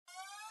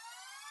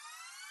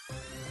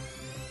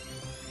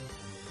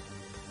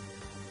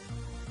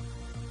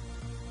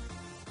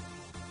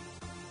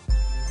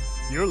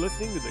You're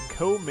listening to the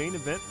Co-Main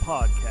Event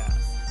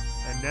Podcast.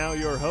 And now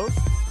your hosts,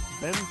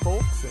 Ben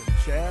Folks and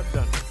Chad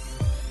Dundas.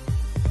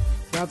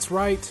 That's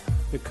right.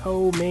 The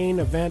Co-Main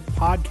Event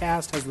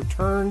Podcast has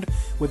returned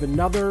with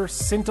another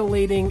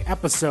scintillating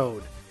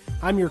episode.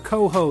 I'm your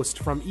co-host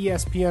from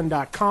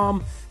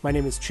ESPN.com. My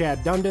name is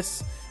Chad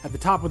Dundas. At the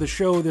top of the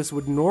show, this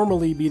would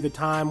normally be the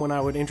time when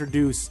I would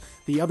introduce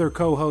the other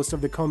co-host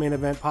of the Co-Main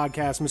Event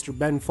Podcast, Mr.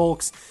 Ben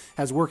Folks,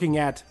 as working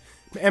at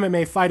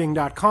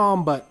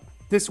MMAfighting.com, but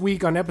this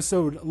week on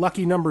episode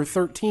lucky number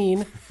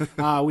 13,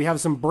 we have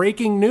some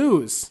breaking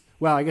news.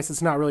 Well, I guess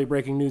it's not really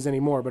breaking news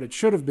anymore, but it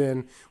should have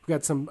been. We've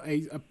got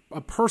a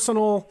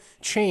personal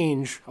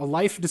change, a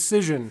life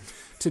decision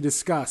to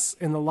discuss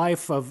in the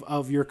life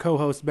of your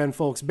co-host, Ben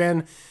Folks.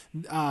 Ben,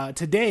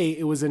 today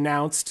it was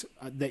announced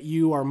that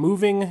you are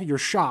moving your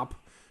shop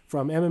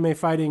from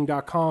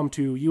MMAfighting.com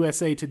to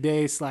USA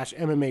Today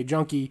 /MMA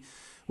Junkie,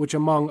 which,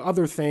 among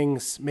other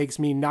things, makes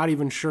me not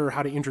even sure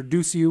how to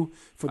introduce you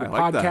for the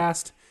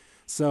podcast. That.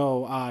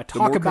 So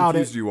talk about it. The more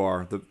confused you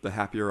are, the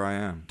happier I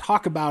am.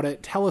 Talk about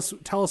it. Tell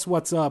us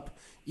what's up.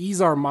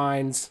 Ease our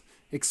minds.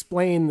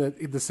 Explain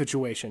the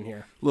situation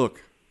here.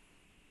 Look,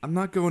 I'm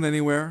not going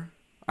anywhere.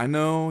 I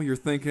know you're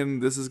thinking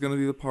this is going to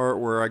be the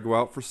part where I go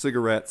out for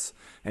cigarettes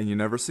and you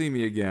never see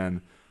me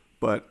again.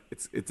 But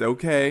it's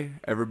okay.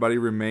 Everybody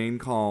remain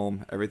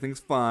calm. Everything's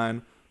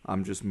fine.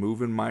 I'm just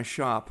moving my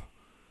shop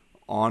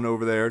on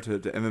over there to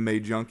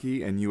MMA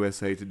Junkie and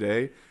USA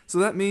Today. So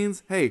that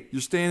means, hey,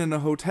 you're staying in a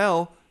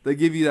hotel. They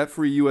give you that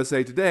free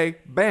USA Today.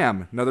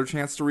 Bam, another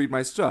chance to read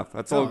my stuff.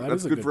 That's all.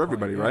 That's good for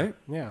everybody, right?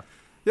 Yeah.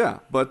 Yeah,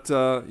 but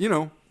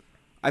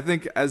I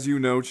think as you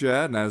know,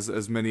 Chad, and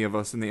as many of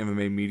us in the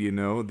MMA media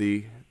know,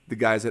 the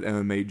guys at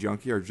MMA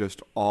Junkie are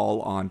just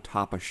all on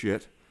top of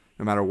shit,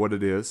 no matter what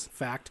it is.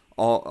 Fact.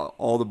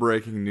 All the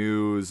breaking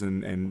news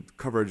and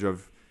coverage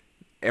of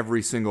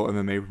every single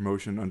MMA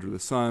promotion under the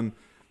sun,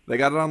 they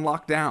got it on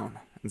lockdown.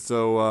 And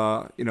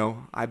so,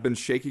 I've been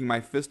shaking my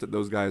fist at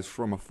those guys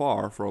from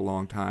afar for a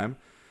long time.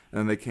 And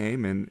then they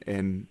came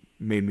and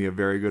made me a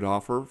very good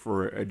offer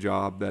for a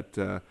job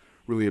that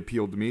really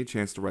appealed to me, a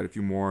chance to write a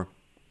few more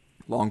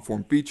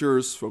long-form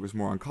features, focus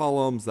more on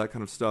columns, that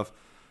kind of stuff.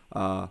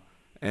 A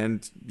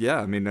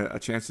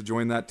chance to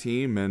join that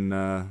team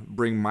and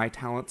bring my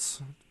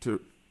talents to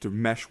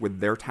mesh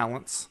with their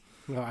talents.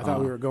 Well, I thought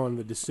we were going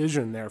the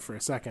decision there for a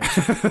second.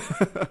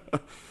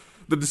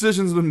 The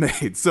decision's been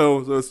made,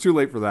 so it's too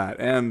late for that.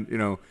 And,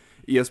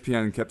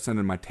 ESPN kept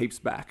sending my tapes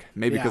back.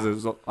 Maybe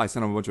because I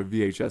sent them a bunch of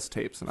VHS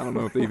tapes, and I don't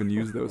know if they even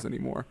use those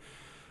anymore.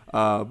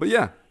 But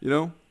yeah,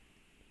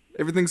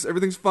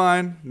 everything's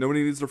fine.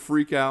 Nobody needs to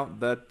freak out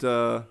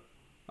that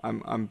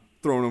I'm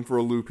throwing them for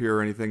a loop here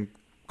or anything.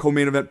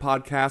 Co-Main Event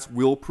Podcast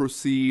will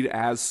proceed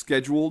as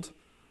scheduled.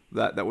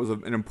 That was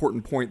an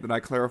important point that I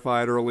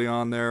clarified early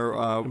on there.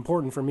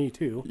 Important for me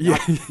too. Yeah,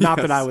 not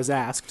that I was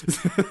asked.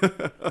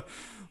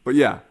 But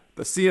yeah,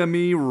 the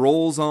CME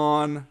rolls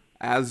on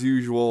as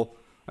usual.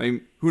 I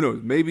mean, who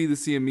knows? Maybe the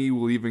CME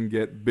will even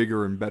get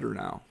bigger and better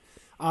now.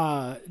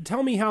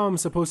 Tell me how I'm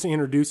supposed to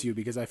introduce you,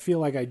 because I feel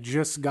like I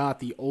just got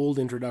the old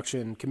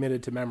introduction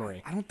committed to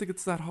memory. I don't think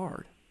it's that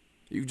hard.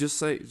 You just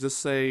say.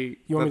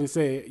 You want me to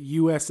say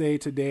USA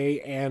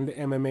Today and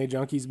MMA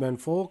Junkies Ben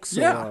Folks?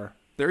 Yeah. Or?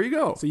 There you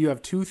go. So you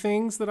have two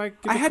things that I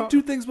had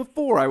two things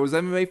before. I was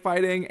MMA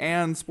Fighting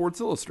and Sports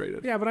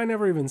Illustrated. Yeah, but I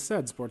never even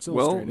said Sports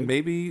Illustrated. Well,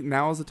 maybe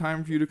now is the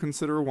time for you to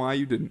consider why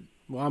you didn't.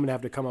 Well, I'm going to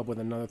have to come up with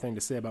another thing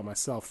to say about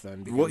myself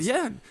then. Because, well,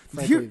 yeah.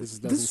 Frankly, this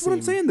is what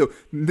I'm saying, though.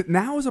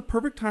 Now is a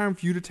perfect time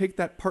for you to take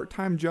that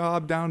part-time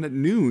job down at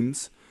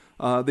Noons.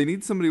 They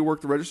need somebody to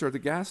work the register at the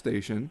gas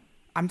station.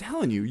 I'm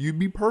telling you, you'd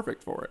be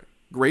perfect for it.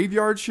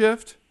 Graveyard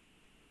shift.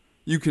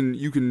 You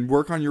can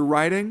work on your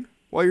writing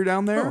while you're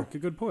down there. Oh,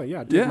 good point.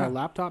 Yeah, take my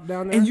laptop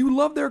down there. And you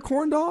love their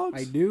corn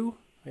dogs? I do,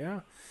 yeah.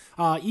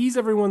 Ease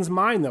everyone's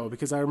mind, though,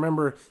 because I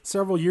remember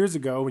several years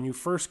ago when you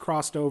first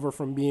crossed over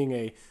from being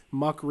a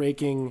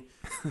muckraking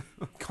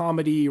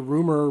comedy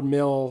rumor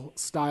mill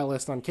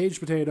stylist on Cage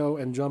Potato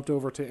and jumped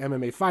over to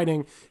MMA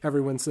Fighting,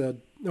 everyone said,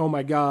 oh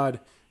my God,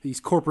 these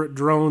corporate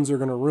drones are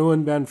going to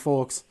ruin Ben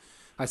Folks.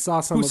 I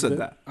saw some Who said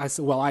that?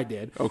 I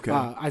did. Okay.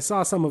 I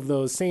saw some of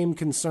those same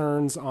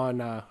concerns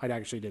on. I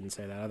actually didn't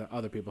say that.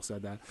 Other people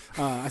said that.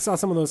 I saw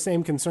some of those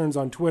same concerns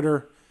on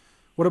Twitter.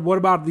 What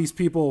about these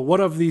people? What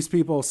of these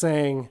people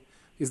saying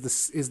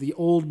is the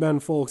old Ben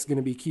Folks going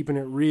to be keeping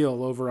it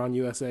real over on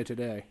USA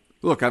Today?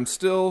 Look, I'm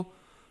still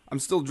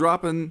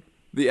dropping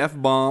the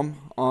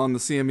F-bomb on the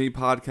CME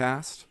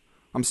podcast.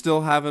 I'm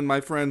still having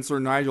my friend Sir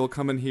Nigel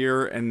come in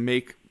here and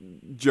make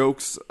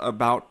jokes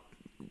about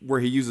where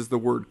he uses the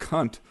word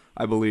cunt,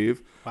 I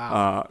believe.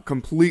 Wow.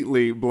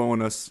 Completely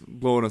blowing us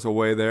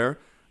away there.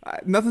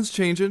 Nothing's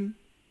changing.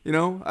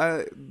 Getting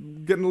a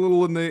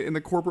little in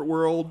the corporate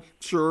world,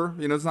 sure.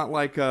 It's not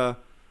like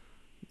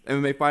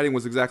MMA Fighting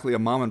was exactly a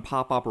mom and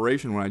pop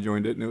operation when I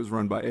joined it, and it was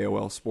run by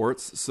AOL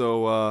Sports.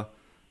 So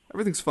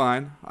everything's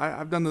fine.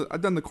 I've done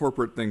the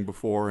corporate thing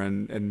before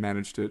and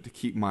managed to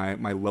keep my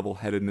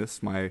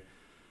level-headedness, my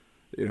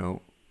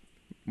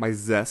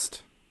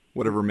zest,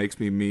 whatever makes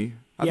me me.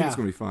 I think Yeah. it's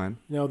going to be fine.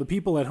 The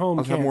people at home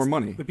I'll have more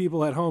money. The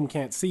people at home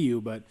can't see you,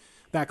 but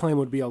that claim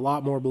would be a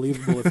lot more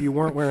believable if you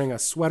weren't wearing a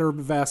sweater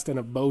vest and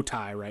a bow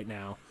tie right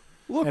now.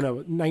 Look. And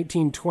a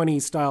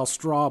 1920s style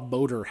straw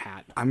boater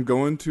hat. I'm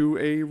going to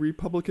a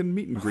Republican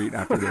meet and greet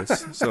after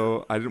this,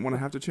 so I didn't want to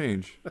have to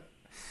change.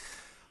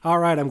 All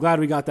right, I'm glad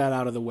we got that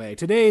out of the way.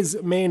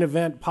 Today's main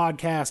event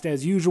podcast,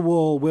 as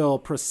usual, will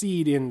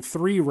proceed in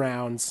 3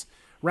 rounds.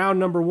 Round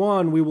number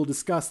 1, we will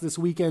discuss this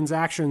weekend's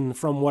action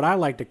from what I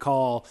like to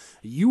call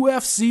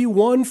UFC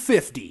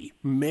 150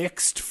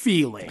 Mixed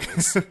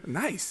Feelings.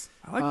 Nice.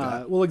 I like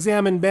that. We'll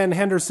examine Ben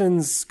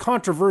Henderson's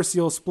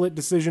controversial split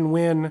decision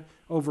win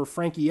over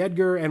Frankie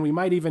Edgar, and we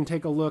might even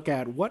take a look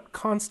at what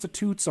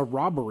constitutes a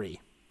robbery.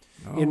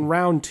 In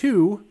round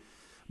 2,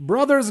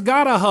 brothers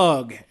gotta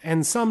hug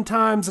and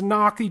sometimes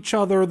knock each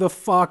other the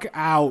fuck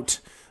out.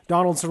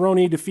 Donald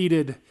Cerrone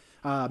defeated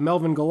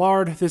Melvin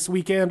Gillard this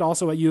weekend,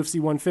 also at UFC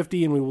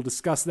 150, and we will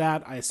discuss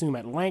that, I assume,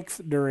 at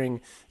length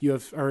during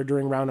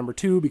round number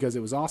 2 because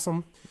it was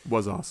awesome.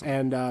 Was awesome.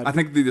 And I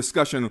think the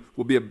discussion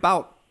will be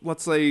about,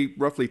 let's say,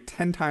 roughly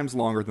 10 times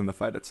longer than the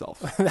fight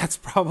itself. That's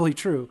probably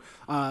true.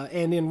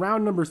 And in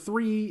round number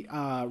 3,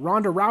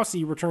 Ronda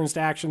Rousey returns to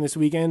action this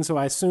weekend, so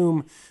I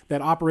assume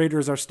that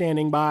operators are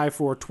standing by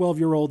for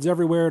 12-year-olds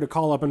everywhere to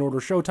call up and order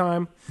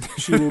Showtime.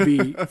 She will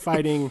be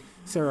fighting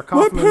Sarah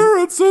Kaufman. My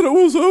parents said it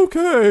was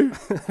okay.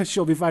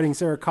 She'll be fighting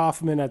Sarah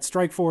Kaufman at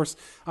Strikeforce.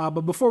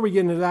 But before we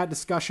get into that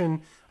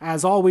discussion,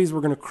 as always, we're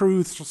going to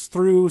cruise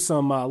through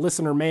some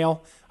listener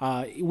mail.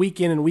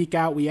 Week in and week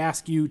out, we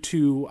ask you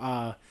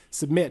to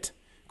submit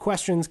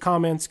questions,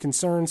 comments,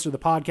 concerns to the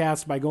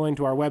podcast by going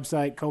to our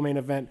website,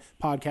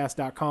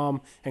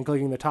 co-maineventpodcast.com, and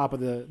clicking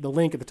the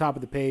link at the top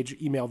of the page,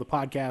 email the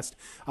podcast.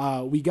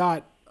 We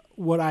got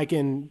what I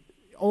can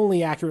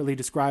only accurately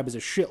describe as a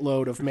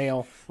shitload of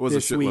mail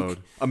this week.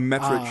 A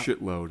metric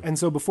shitload. And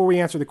so before we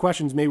answer the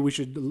questions, maybe we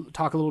should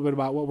talk a little bit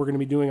about what we're going to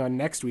be doing on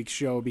next week's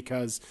show,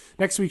 because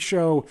next week's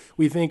show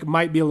we think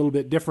might be a little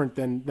bit different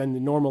than the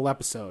normal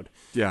episode.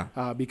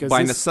 Yeah. Because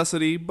by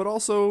necessity, but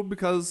also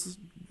because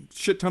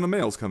shit ton of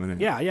mail's coming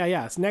in.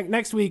 Yeah. So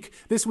next week,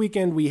 this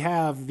weekend, we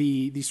have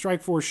the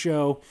Strikeforce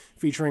show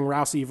featuring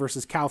Rousey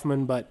versus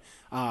Kaufman, but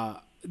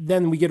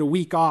then we get a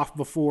week off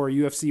before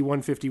UFC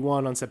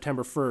 151 on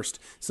September 1st.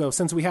 So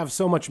since we have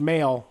so much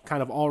mail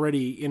kind of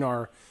already in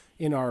our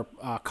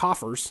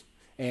coffers,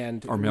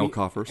 and our mail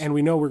coffers, and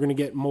we know we're going to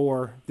get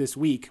more this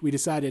week, we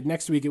decided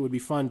next week it would be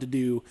fun to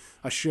do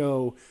a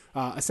show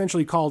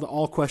essentially called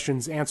All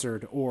Questions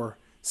Answered, or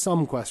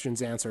Some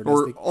Questions Answered,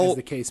 as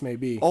the case may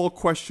be. All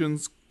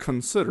questions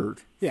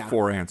considered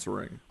for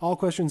answering. All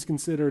questions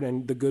considered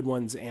and the good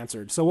ones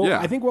answered. So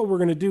I think what we're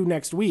going to do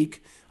next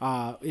week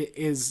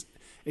is,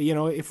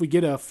 if we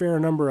get a fair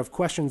number of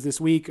questions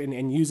this week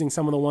and using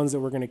some of the ones that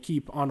we're going to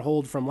keep on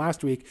hold from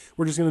last week,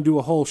 we're just going to do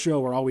a whole show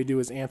where all we do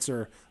is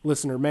answer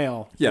listener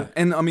mail. Yeah,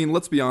 and I mean,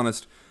 let's be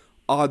honest,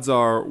 odds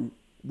are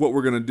what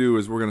we're going to do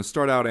is we're going to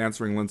start out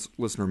answering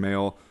listener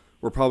mail.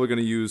 We're probably going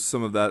to use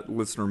some of that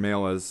listener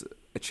mail as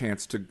a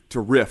chance to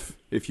riff,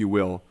 if you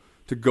will,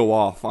 to go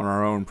off on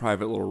our own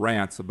private little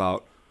rants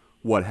about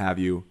what have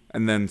you,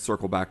 and then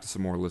circle back to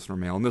some more listener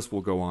mail, and this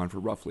will go on for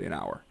roughly an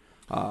hour.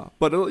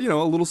 But, a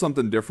little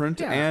something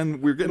different,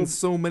 and we're getting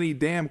so many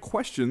damn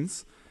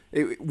questions.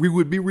 We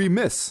would be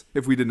remiss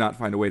if we did not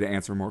find a way to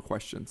answer more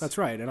questions. That's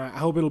right, and I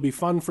hope it'll be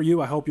fun for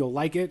you. I hope you'll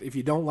like it. If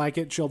you don't like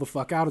it, chill the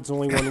fuck out. It's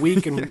only 1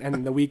 week,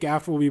 and the week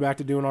after we'll be back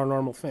to doing our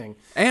normal thing.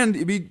 And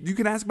you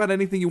can ask about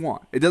anything you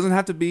want. It doesn't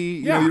have to be,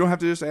 you don't have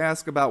to just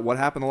ask about what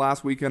happened the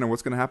last weekend or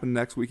what's going to happen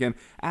next weekend.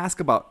 Ask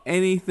about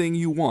anything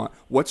you want.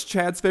 What's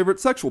Chad's favorite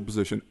sexual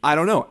position? I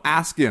don't know.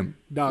 Ask him.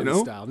 Doggy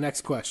style.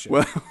 Next question.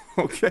 Well,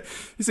 okay.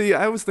 You see,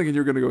 I was thinking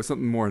you were going to go with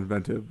something more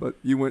inventive, but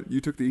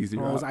you took the easy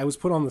route. I was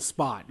put on the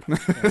spot.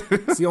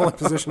 It's the only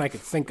position I could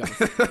think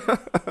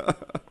of.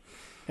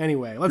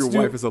 Anyway, Your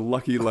wife is a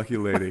lucky, lucky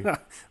lady.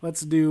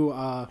 Let's do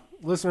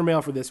listener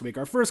mail for this week.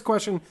 Our first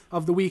question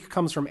of the week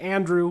comes from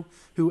Andrew,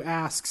 who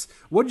asks,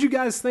 what did you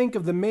guys think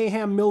of the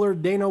Mayhem Miller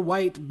Dana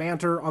White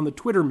banter on the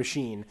Twitter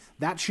machine?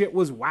 That shit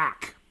was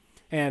whack.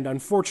 And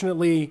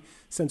unfortunately,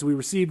 since we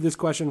received this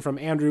question from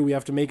Andrew, we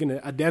have to make an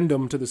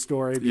addendum to the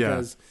story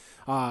because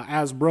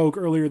as broke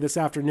earlier this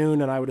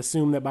afternoon, and I would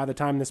assume that by the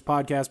time this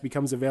podcast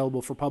becomes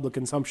available for public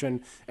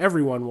consumption,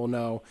 everyone will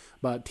know.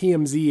 But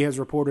TMZ has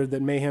reported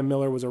that Mayhem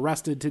Miller was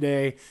arrested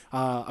today,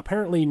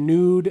 apparently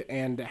nude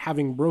and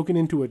having broken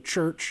into a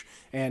church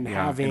and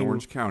having in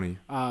Orange County.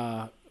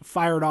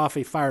 Fired off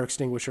a fire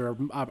extinguisher,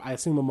 I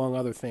assume among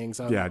other things.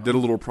 Did a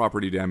little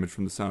property damage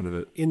from the sound of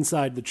it.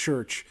 Inside the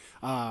church.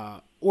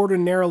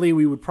 Ordinarily,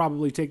 we would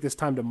probably take this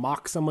time to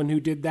mock someone who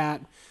did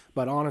that,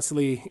 but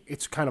honestly,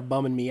 it's kind of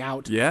bumming me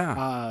out.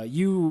 Yeah.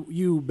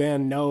 You,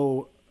 Ben,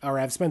 know, or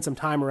have spent some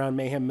time around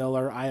Mayhem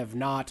Miller. I have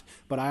not,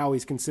 but I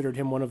always considered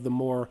him one of the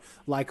more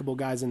likable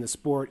guys in the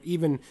sport.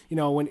 Even,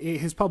 when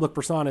his public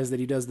persona is that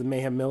he does the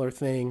Mayhem Miller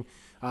thing,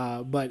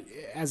 but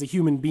as a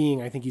human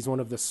being, I think he's one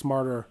of the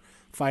smarter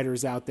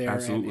fighters out there,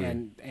 Absolutely.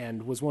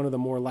 and was one of the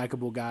more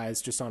likable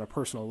guys just on a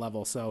personal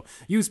level. So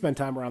you spent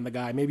time around the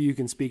guy. Maybe you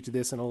can speak to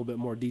this in a little bit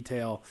more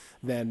detail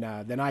than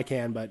I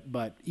can.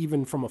 But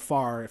even from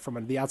afar,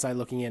 from the outside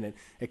looking in,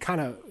 it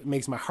kind of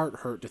makes my heart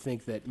hurt to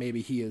think that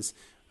maybe he is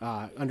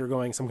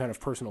undergoing some kind of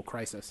personal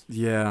crisis.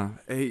 Yeah.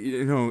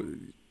 Hey,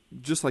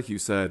 just like you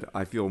said,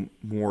 I feel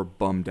more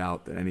bummed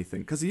out than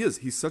anything because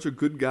he's such a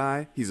good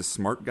guy. He's a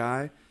smart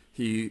guy.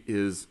 He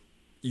is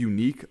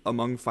unique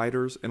among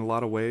fighters in a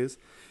lot of ways,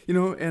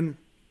 and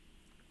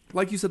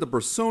like you said, the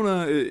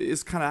persona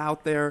is kind of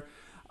out there.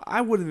 I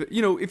would have,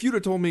 if you'd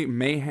have told me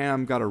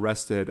Mayhem got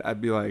arrested,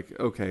 I'd be like,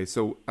 okay,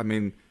 so, I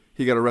mean,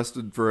 he got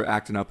arrested for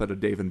acting up at a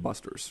Dave &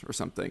 Buster's or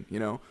something,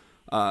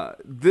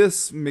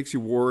 This makes you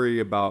worry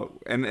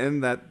about,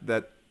 and that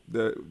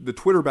the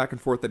Twitter back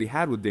and forth that he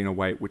had with Dana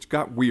White, which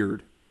got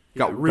weird,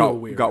 got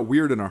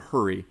weird in a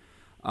hurry,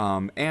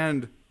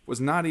 and was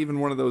not even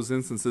one of those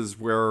instances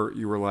where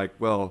you were like,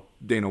 well,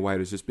 Dana White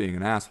is just being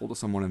an asshole to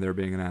someone and they're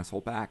being an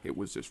asshole back. It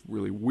was just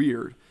really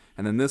weird.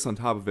 And then this on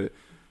top of it,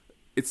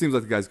 it seems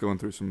like the guy's going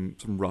through some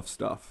rough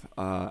stuff.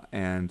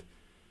 And,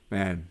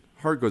 man,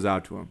 heart goes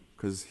out to him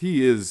because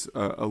he is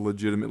a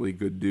legitimately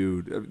good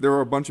dude. There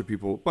are a bunch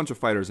of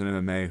fighters in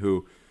MMA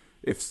who,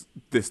 if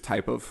this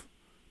type of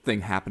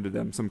thing happened to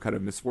them, some kind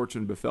of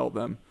misfortune befell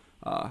them,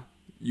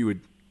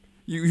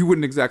 you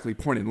wouldn't exactly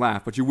point and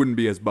laugh, but you wouldn't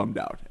be as bummed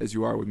out as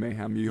you are with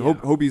Mayhem. You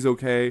hope he's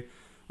okay.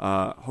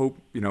 Hope,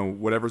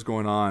 whatever's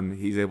going on,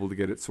 he's able to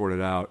get it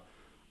sorted out.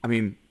 I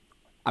mean,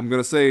 I'm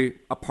going to say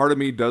a part of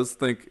me does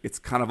think it's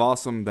kind of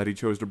awesome that he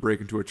chose to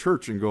break into a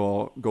church and go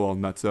all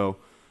nutso.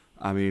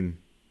 I mean,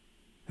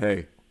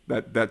 hey,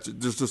 that's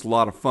just a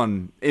lot of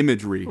fun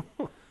imagery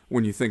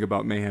when you think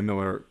about Mayhem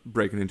Miller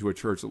breaking into a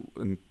church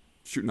and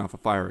shooting off a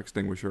fire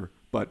extinguisher.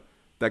 But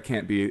that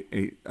can't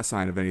be a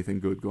sign of anything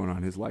good going on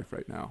in his life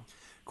right now.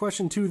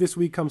 Question 2 this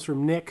week comes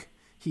from Nick.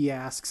 He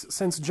asks,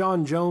 since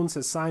John Jones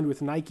has signed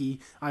with Nike,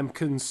 I'm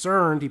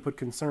concerned, he put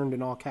concerned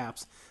in all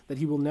caps, that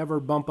he will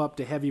never bump up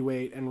to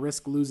heavyweight and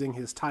risk losing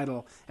his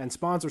title and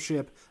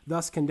sponsorship,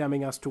 thus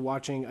condemning us to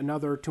watching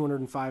another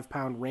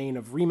 205-pound reign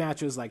of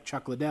rematches like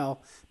Chuck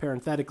Liddell.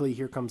 Parenthetically,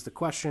 here comes the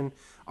question,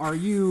 are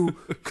you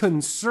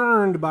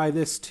concerned by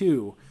this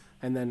too?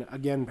 And then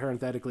again,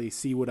 parenthetically,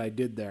 see what I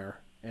did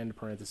there, end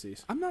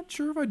parentheses. I'm not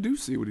sure if I do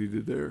see what he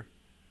did there.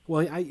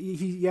 Well, I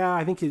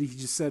think he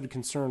just said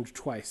concerned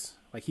twice.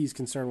 Like, he's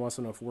concerned, wants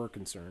to know if we're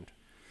concerned.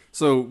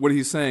 So what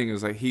he's saying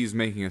is like he's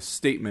making a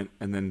statement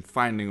and then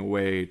finding a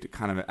way to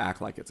kind of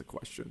act like it's a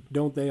question.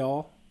 Don't they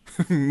all?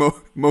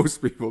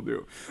 Most people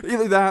do.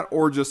 Either that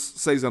or just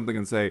say something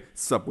and say,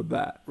 sup with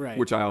that, right,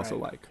 which I also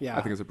like. Yeah.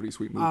 I think it's a pretty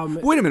sweet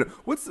move. Wait a minute.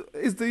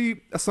 Is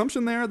the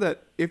assumption there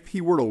that if he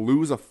were to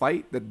lose a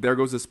fight, that there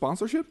goes his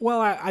sponsorship?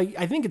 Well, I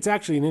think it's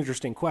actually an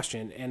interesting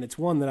question, and it's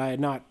one that I had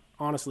not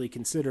honestly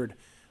considered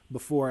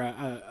before.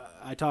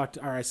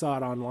 I saw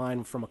it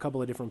online from a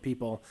couple of different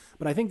people,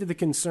 but I think that the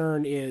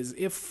concern is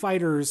if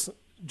fighters,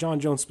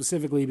 John Jones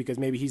specifically, because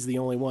maybe he's the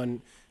only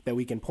one that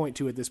we can point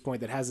to at this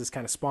point that has this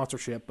kind of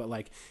sponsorship, but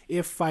like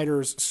if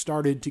fighters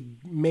started to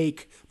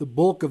make the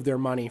bulk of their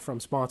money from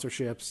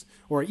sponsorships,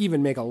 or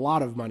even make a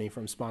lot of money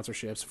from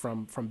sponsorships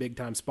from big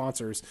time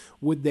sponsors,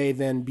 would they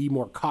then be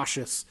more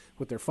cautious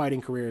with their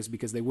fighting careers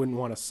because they wouldn't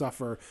want to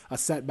suffer a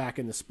setback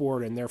in the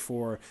sport and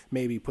therefore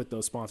maybe put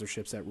those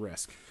sponsorships at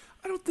risk?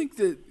 I don't think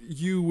that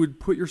you would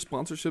put your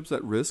sponsorships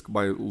at risk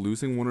by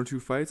losing one or two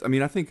fights. I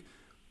mean, I think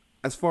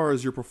as far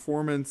as your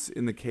performance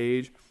in the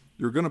cage,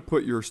 you're going to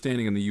put your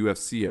standing in the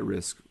UFC at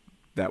risk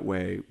that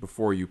way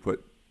before you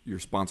put your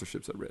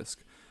sponsorships at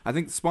risk. I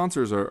think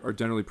sponsors are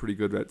generally pretty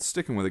good at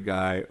sticking with a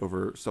guy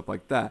over stuff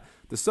like that.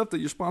 The stuff that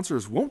your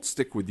sponsors won't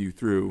stick with you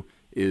through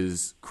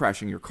is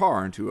crashing your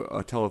car into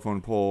a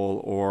telephone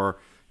pole or,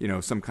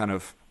 some kind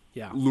of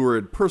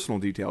lurid personal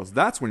details.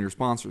 That's when your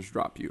sponsors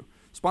drop you.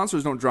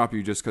 Sponsors don't drop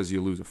you just because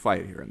you lose a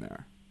fight here and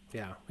there.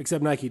 Yeah,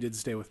 except Nike did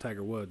stay with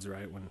Tiger Woods,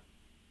 right, when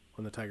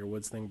the Tiger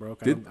Woods thing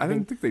broke. I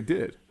didn't think they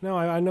did. No,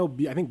 I know.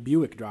 I think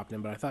Buick dropped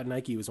him, but I thought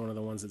Nike was one of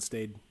the ones that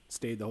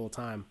stayed the whole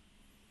time.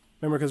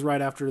 Remember, because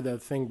right after the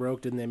thing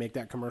broke, didn't they make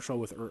that commercial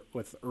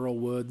with Earl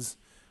Woods,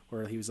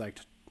 where he was like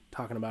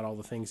talking about all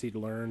the things he'd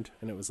learned,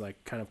 and it was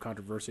like kind of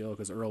controversial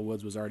because Earl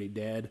Woods was already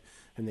dead,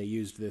 and they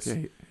used this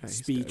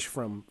speech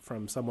from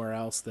somewhere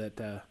else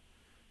that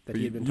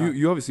he had been talking.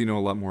 You obviously know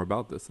a lot more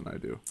about this than I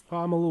do.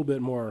 Well, I'm a little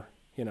bit more,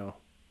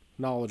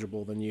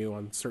 knowledgeable than you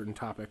on certain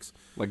topics.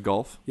 Like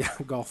golf? Yeah,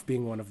 golf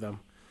being one of them.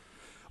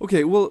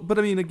 Okay, well, but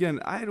I mean, again,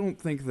 I don't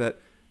think that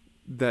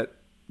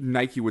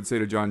Nike would say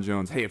to John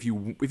Jones, hey, if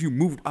you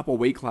moved up a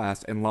weight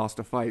class and lost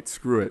a fight,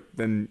 screw it,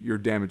 then you're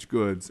damaged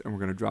goods and we're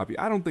going to drop you.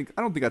 I don't think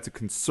that's a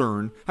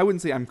concern. I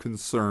wouldn't say I'm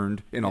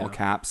concerned in all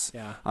caps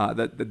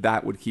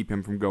that would keep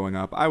him from going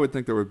up. I would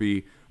think there would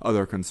be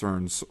other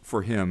concerns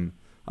for him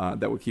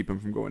that would keep him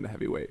from going to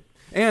heavyweight.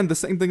 And the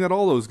same thing that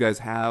all those guys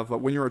have.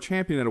 When you're a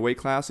champion at a weight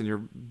class and you're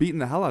beating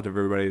the hell out of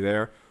everybody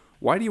there,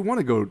 why do you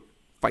want to go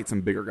fight some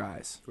bigger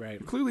guys? Right.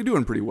 You're clearly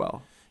doing pretty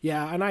well.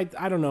 Yeah, and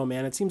I don't know,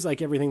 man. It seems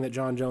like everything that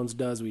John Jones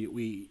does,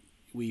 we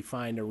we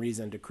find a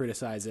reason to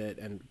criticize it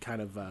and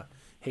kind of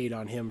hate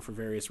on him for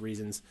various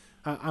reasons.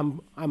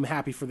 I'm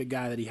happy for the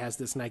guy that he has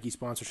this Nike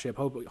sponsorship.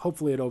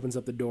 Hopefully it opens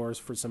up the doors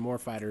for some more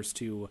fighters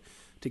to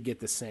get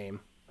the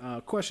same.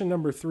 Question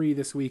number 3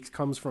 this week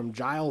comes from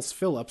Giles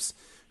Phillips,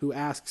 who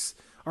asks,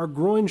 are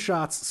groin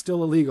shots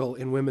still illegal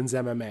in women's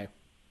MMA?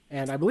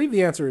 And I believe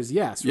the answer is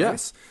yes, right?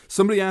 Yes.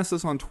 Somebody asked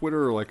us on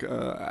Twitter, like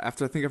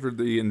after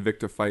the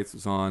Invicta fights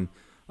was on,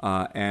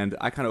 and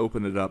I kind of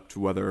opened it up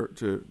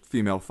to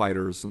female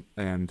fighters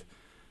and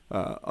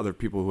other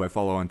people who I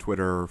follow on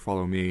Twitter or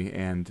follow me,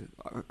 and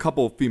a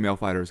couple female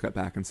fighters got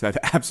back and said,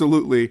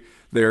 absolutely,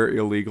 they're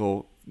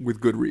illegal with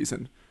good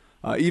reason.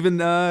 Even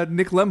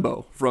Nick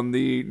Lembo from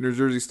the New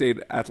Jersey State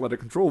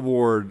Athletic Control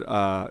Board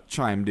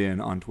chimed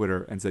in on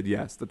Twitter and said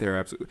yes, that they're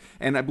absolutely.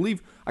 And I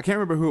believe, I can't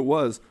remember who it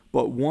was,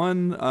 but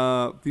one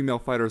female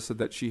fighter said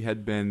that she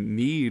had been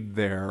kneed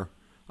there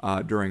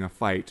during a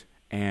fight,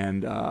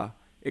 and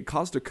it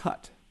caused a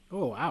cut.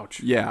 Oh, ouch.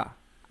 Yeah.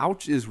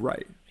 Ouch is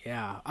right.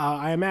 Yeah.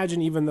 I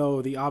imagine even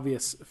though the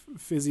obvious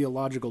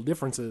physiological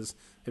differences,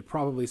 it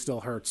probably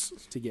still hurts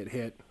to get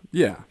hit.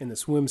 Yeah. In the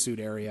swimsuit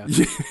area,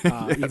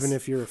 Yes. even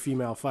if you're a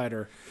female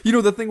fighter. You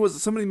know, the thing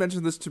was, somebody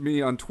mentioned this to me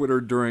on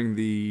Twitter during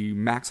the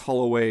Max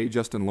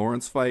Holloway-Justin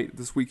Lawrence fight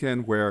this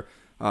weekend, where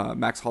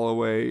Max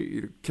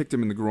Holloway kicked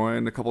him in the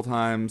groin a couple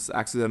times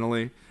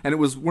accidentally. And it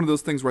was one of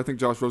those things where I think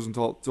Josh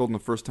Rosenthal told him the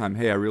first time,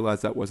 hey, I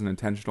realized that wasn't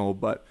intentional,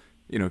 but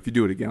you know, if you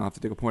do it again, I'll have to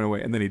take a point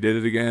away. And then he did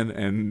it again,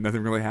 and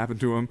nothing really happened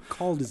to him.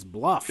 Called his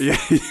bluff. Yeah.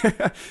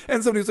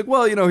 And somebody was like,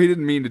 well, you know, he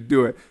didn't mean to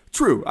do it.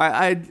 True.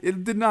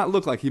 It did not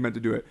look like he meant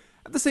to do it.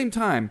 At the same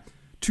time,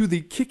 to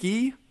the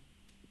kicky,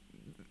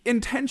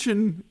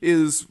 intention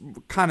is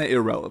kind of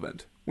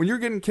irrelevant. When you're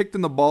getting kicked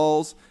in the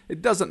balls,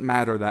 it doesn't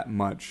matter that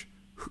much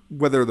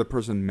whether the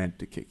person meant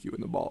to kick you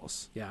in the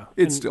balls. Yeah.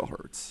 It still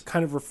hurts.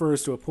 Kind of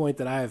refers to a point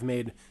that I have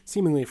made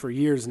seemingly for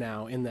years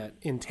now, in that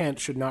intent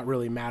should not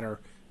really matter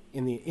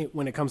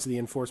when it comes to the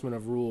enforcement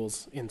of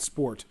rules in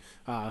sport,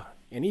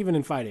 and even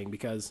in fighting,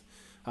 because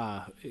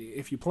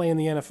if you play in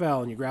the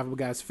NFL and you grab a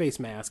guy's face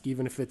mask,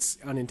 even if it's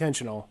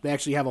unintentional, they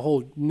actually have a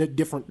whole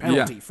different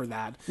penalty for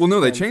that. Well, no,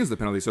 they changed the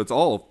penalty, so it's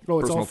all personal foul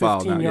now. It's all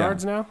 15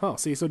 yards now? Oh,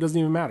 see, so it doesn't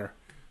even matter.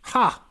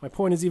 Ha! My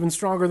point is even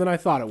stronger than I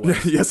thought it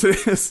was. Yes,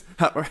 it is.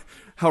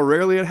 How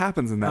rarely it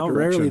happens in that direction.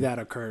 How rarely that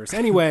occurs.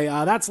 Anyway,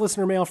 that's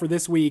listener mail for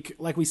this week.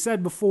 Like we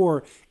said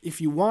before, if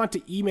you want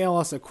to email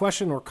us a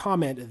question or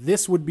comment,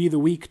 this would be the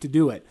week to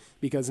do it.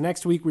 Because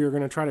next week we are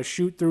going to try to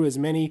shoot through as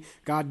many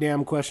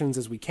goddamn questions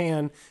as we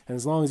can. And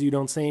as long as you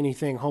don't say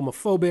anything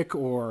homophobic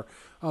or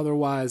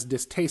otherwise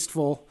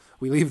distasteful,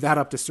 we leave that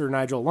up to Sir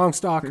Nigel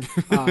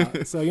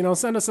Longstock. So,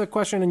 send us a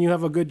question and you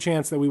have a good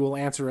chance that we will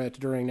answer it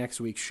during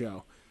next week's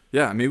show.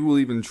 Yeah, maybe we'll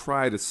even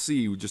try to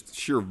see just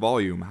sheer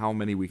volume how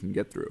many we can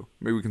get through.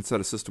 Maybe we can set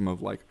a system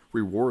of like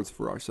rewards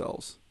for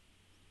ourselves.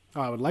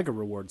 Oh, I would like a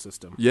reward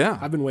system. Yeah.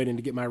 I've been waiting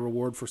to get my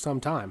reward for some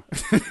time.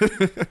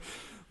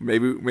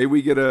 Maybe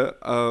we get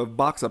a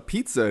box of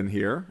pizza in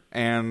here,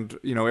 and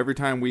every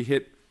time we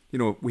hit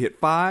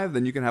 5,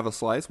 then you can have a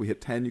slice. We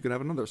hit 10, you can have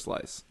another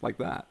slice, like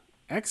that.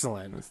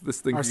 Excellent. This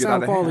thing Our can get out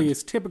sound of quality hand.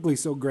 is typically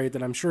so great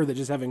that I'm sure that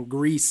just having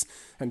grease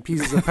and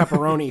pieces of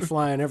pepperoni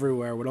flying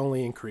everywhere would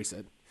only increase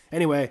it.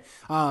 Anyway,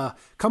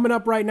 coming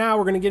up right now,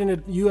 we're going to get into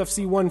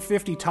UFC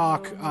 150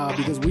 talk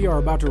because we are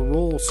about to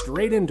roll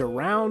straight into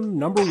round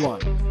number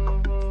 1.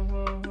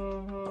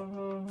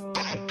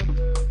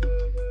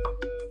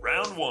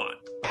 Round 1.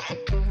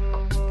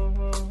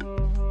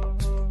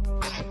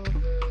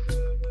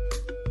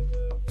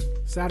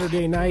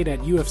 Saturday night at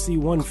UFC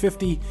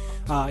 150,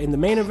 in the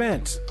main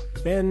event,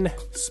 Ben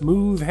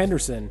Smooth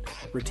Henderson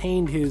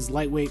retained his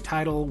lightweight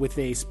title with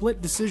a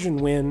split decision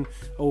win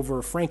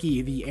over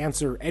Frankie the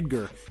Answer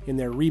Edgar in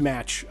their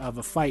rematch of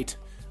a fight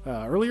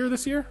earlier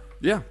this year.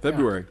 Yeah,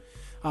 February.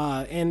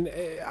 And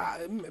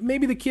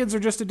maybe the kids are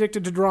just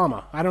addicted to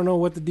drama. I don't know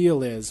what the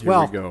deal is. Here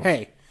we go.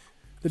 Hey.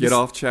 Get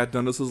off Chad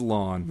Dundas's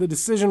lawn. The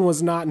decision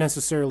was not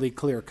necessarily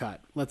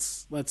clear-cut.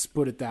 Let's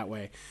put it that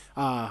way.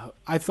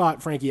 I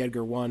thought Frankie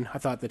Edgar won. I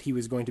thought that he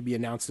was going to be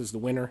announced as the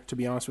winner, to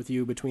be honest with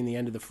you, between the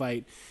end of the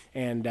fight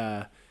and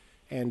the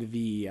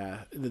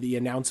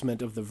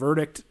announcement of the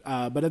verdict.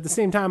 But at the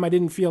same time, I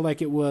didn't feel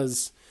like it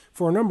was,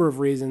 for a number of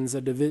reasons, a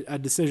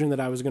decision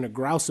that I was going to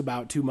grouse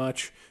about too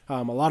much.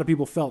 A lot of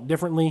people felt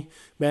differently.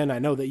 Ben, I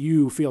know that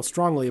you feel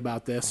strongly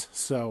about this,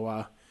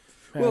 so...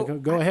 Well,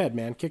 go ahead,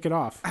 man. Kick it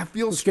off.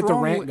 Let's get the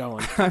rant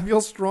going. I feel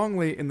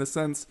strongly in the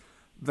sense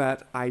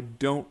that I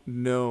don't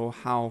know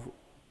how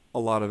a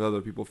lot of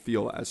other people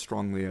feel as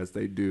strongly as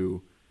they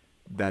do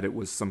that it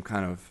was some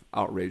kind of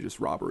outrageous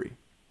robbery.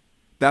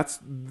 That's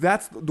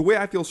the way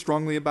I feel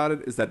strongly about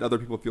it, is that other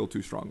people feel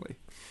too strongly,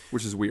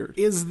 which is weird.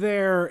 Is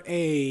there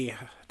a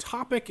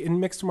topic in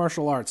mixed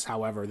martial arts,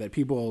 however, that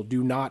people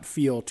do not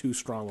feel too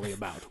strongly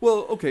about?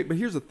 Well, okay, but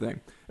here's the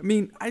thing. I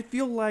mean, I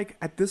feel like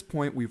at this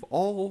point we've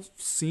all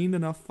seen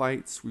enough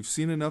fights, we've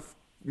seen enough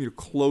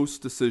close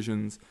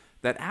decisions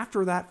that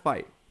after that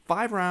fight,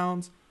 5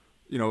 rounds,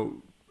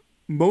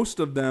 most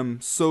of them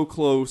so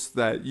close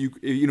that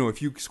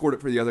if you scored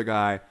it for the other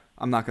guy,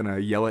 I'm not going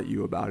to yell at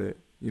you about it.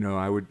 You know,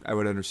 I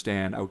would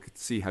understand. I could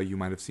see how you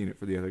might have seen it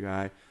for the other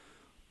guy.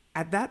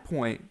 At that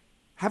point,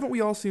 haven't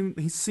we all seen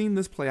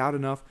this play out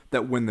enough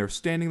that when they're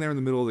standing there in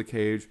the middle of the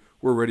cage,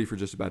 we're ready for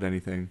just about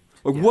anything?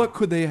 Like, what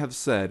could they have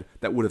said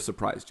that would have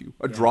surprised you?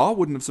 A draw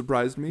wouldn't have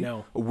surprised me.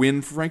 No. A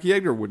win for Frankie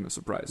Edgar wouldn't have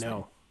surprised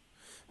me.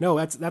 No,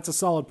 that's a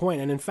solid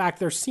point. And in fact,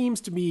 there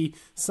seems to be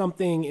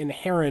something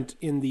inherent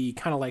in the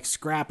kind of like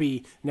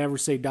scrappy, never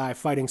say die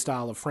fighting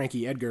style of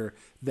Frankie Edgar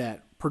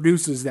that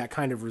produces that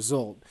kind of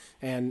result.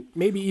 And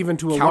maybe even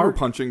to a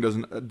counter-punching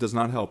does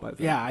not help, I think.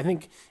 Yeah, I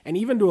think, and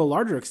even to a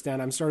larger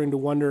extent, I'm starting to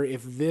wonder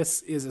if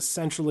this is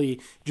essentially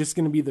just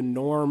going to be the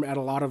norm at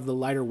a lot of the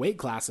lighter weight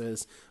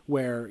classes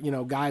where, you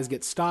know, guys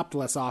get stopped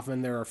less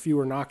often, there are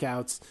fewer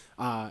knockouts,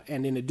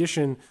 and in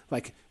addition,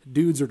 like,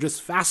 dudes are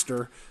just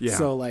faster. Yeah.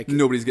 So, like,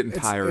 nobody's getting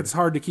tired. It's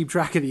hard to keep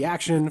track of the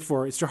action.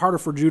 It's harder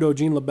for judo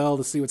Gene LaBelle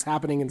to see what's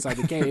happening inside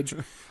the cage.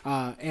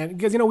 And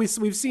because, you know,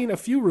 we've seen a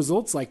few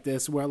results like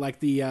this where, like,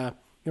 the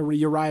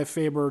Uriah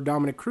Faber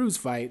Dominic Cruz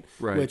fight,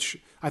 which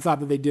I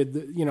thought that they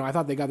did. I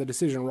thought they got the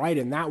decision right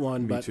in that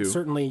one. But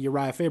certainly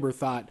Uriah Faber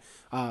thought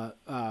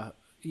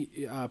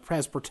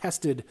has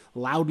protested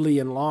loudly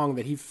and long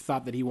that he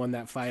thought that he won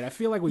that fight. I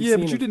feel like we've seen. Yeah,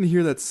 but you didn't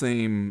hear that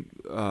same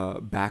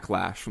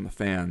backlash from the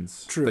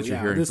fans. True. That you're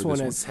hearing this for one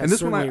this has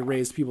certainly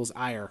raised people's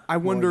ire. I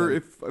wonder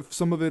if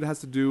some of it has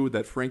to do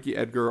that Frankie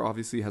Edgar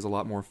obviously has a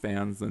lot more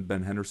fans than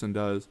Ben Henderson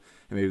does,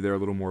 and maybe they're a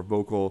little more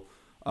vocal.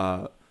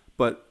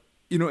 But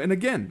you know, and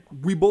again,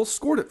 we both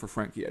scored it for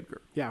Frankie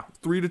Edgar. Yeah,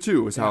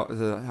 3-2 is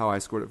how I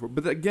scored it for.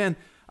 But again,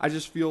 I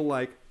just feel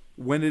like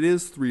when it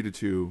is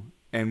 3-2,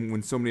 and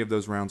when so many of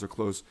those rounds are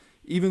close,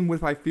 even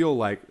if I feel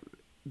like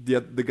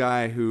the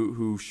guy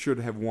who should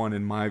have won,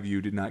 in my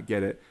view, did not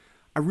get it,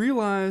 I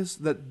realize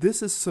that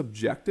this is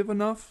subjective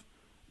enough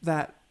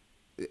that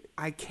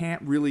I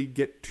can't really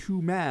get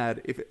too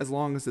mad as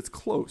long as it's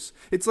close.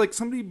 It's like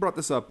somebody brought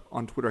this up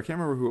on Twitter. I can't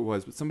remember who it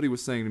was, but somebody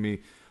was saying to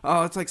me,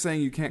 "Oh, it's like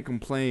saying you can't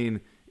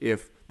complain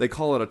if they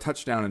call it a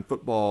touchdown in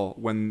football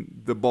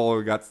when the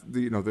baller got,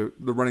 the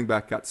running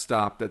back got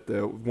stopped at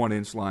the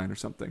 1-inch line or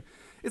something."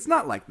 It's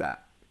not like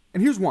that.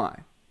 And here's why.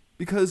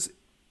 Because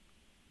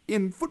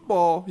in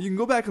football, you can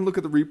go back and look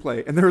at the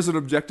replay, and there is an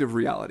objective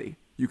reality.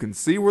 You can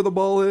see where the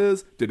ball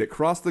is. Did it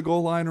cross the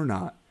goal line or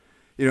not?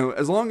 You know,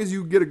 as long as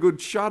you get a good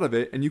shot of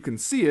it and you can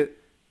see it,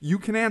 you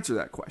can answer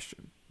that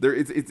question.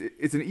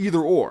 It's an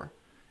either or.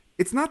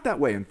 It's not that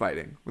way in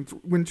fighting.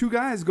 When two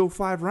guys go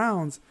 5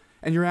 rounds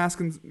and you're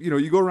asking,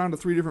 you go around to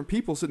 3 different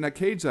people sitting at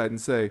cage side and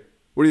say,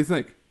 "What do you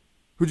think?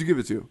 Who'd you give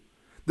it to?"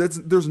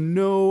 There's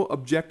no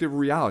objective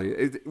reality.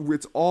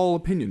 It's all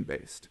opinion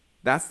based.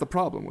 That's the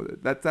problem with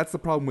it. That's the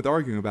problem with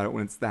arguing about it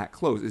when it's that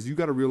close. Is you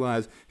got to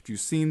realize, if you've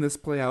seen this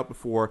play out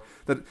before,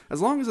 that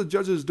as long as the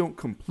judges don't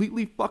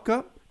completely fuck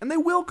up, and they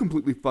will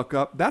completely fuck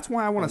up, that's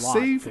why I want to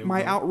save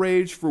my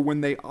outrage for when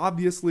they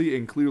obviously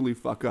and clearly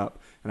fuck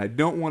up. And I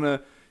don't want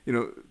to,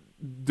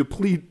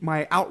 deplete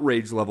my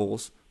outrage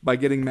levels by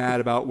getting mad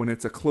about when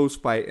it's a close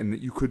fight and that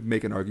you could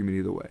make an argument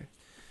either way.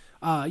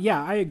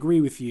 Yeah, I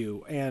agree with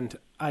you, and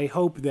I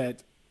hope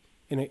that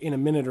in a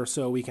minute or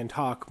so we can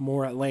talk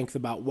more at length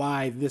about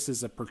why this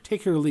is a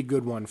particularly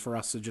good one for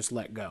us to just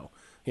let go.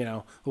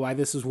 Why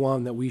this is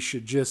one that we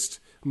should just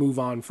move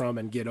on from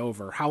and get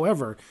over.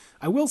 However,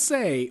 I will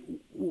say,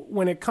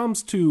 when it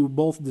comes to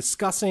both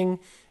discussing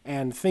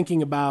and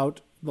thinking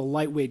about the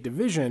lightweight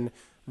division,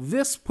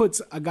 this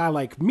puts a guy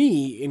like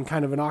me in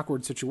kind of an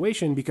awkward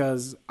situation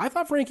because I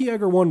thought Frankie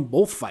Edgar won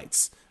both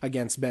fights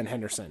against Ben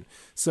Henderson.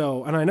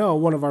 So, and I know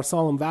one of our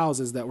solemn vows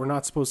is that we're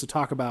not supposed to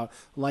talk about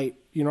we're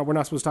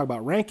not supposed to talk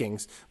about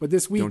rankings, but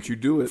this week Don't you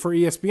do it. For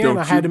ESPN,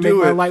 I had to make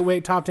my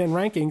lightweight top 10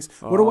 rankings.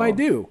 What do I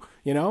do?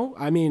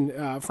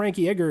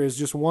 Frankie Edgar is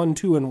just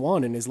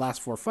 1-2-1 in his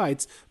last 4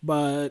 fights,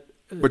 but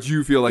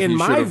you feel like in he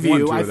should have won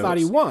 2 of those. I thought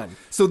he won.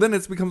 So then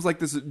it becomes like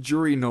this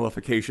jury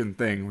nullification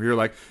thing where you're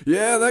like,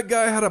 yeah, that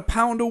guy had a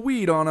pound of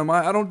weed on him.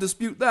 I don't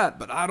dispute that,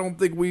 but I don't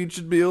think weed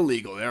should be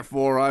illegal.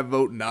 Therefore, I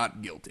vote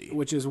not guilty.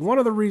 Which is one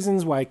of the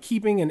reasons why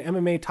keeping an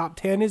MMA top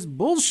 10 is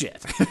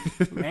bullshit.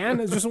 Man,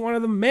 it's just one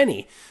of the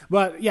many.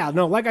 But yeah,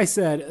 no, like I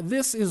said,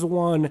 this is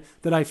one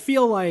that I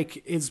feel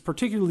like is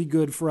particularly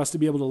good for us to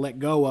be able to let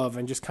go of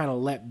and just kind of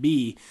let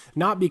be.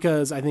 Not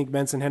because I think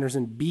Benson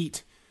Henderson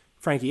beat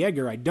Frankie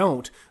Edgar, I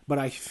don't, but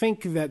I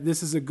think that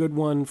this is a good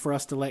one for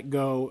us to let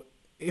go,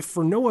 if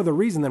for no other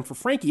reason than for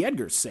Frankie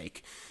Edgar's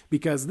sake,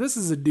 because this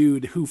is a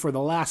dude who for the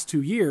last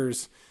 2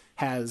 years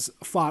has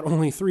fought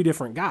only 3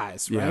 different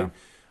guys, right?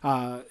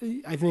 Yeah.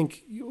 I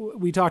think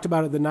we talked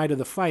about it the night of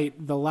the fight,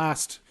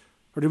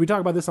 or did we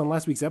talk about this on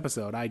last week's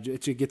episode?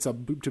 It gets to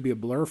be a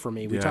blur for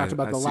me. We talked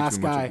about the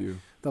last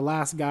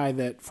guy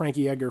that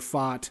Frankie Edgar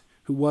fought,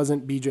 who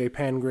wasn't BJ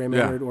Penn, Graham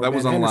Leonard, or that Ben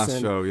was on Henderson, the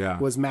last show, yeah.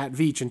 was Matt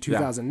Veach in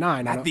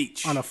 2009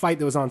 on a fight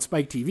that was on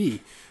Spike TV.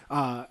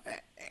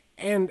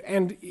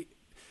 And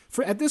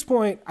at this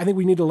point, I think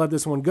we need to let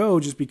this one go,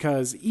 just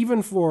because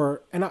even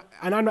for and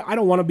I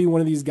don't want to be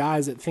one of these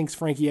guys that thinks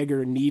Frankie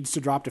Edgar needs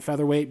to drop to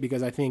featherweight,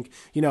 because I think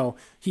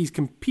he's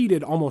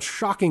competed almost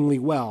shockingly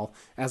well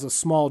as a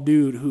small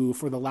dude who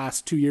for the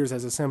last 2 years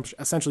has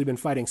essentially been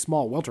fighting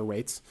small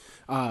welterweights.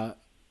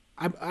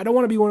 I don't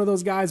want to be one of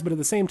those guys, but at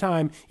the same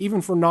time, even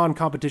for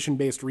non-competition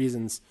based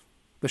reasons,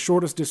 the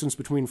shortest distance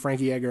between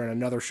Frankie Edgar and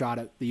another shot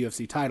at the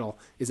UFC title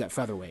is at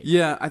featherweight.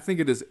 Yeah, I think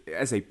it is,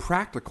 as a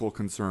practical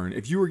concern.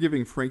 If you were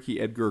giving Frankie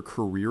Edgar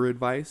career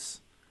advice,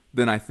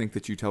 then I think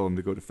that you tell him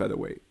to go to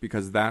featherweight,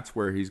 because that's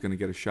where he's going to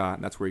get a shot,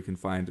 and that's where he can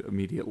find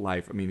immediate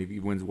life. I mean, if he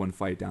wins one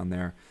fight down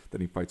there,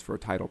 then he fights for a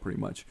title pretty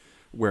much.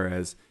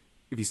 Whereas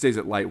if he stays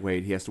at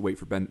lightweight, he has to wait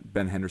for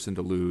Ben Henderson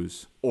to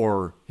lose,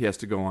 or he has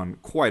to go on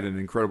quite an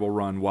incredible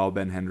run while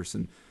Ben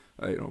Henderson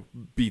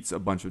beats a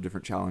bunch of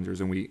different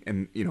challengers,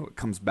 and it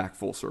comes back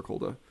full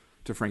circle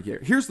to Frankie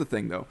Edgar. Here's the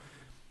thing, though.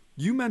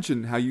 You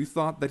mentioned how you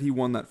thought that he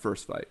won that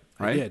first fight,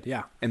 right? I did,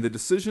 yeah. And the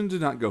decision did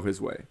not go his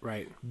way.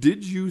 Right.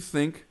 Did you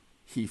think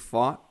he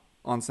fought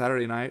on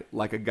Saturday night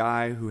like a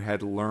guy who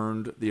had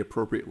learned the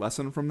appropriate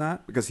lesson from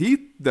that? Because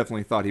he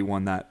definitely thought he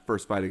won that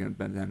first fight against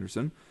Ben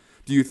Henderson.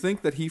 Do you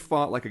think that he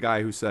fought like a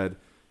guy who said,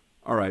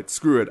 all right,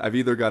 screw it, I've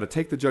either got to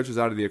take the judges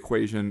out of the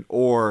equation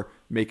or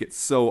make it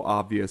so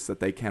obvious that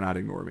they cannot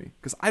ignore me?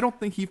 Because I don't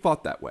think he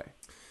fought that way.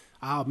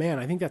 Oh, man,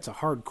 I think that's a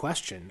hard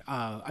question.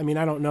 I mean,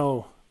 I don't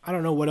know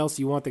what else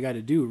you want the guy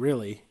to do,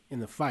 really,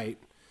 in the fight.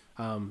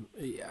 I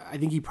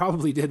think he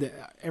probably did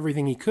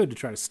everything he could to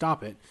try to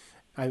stop it.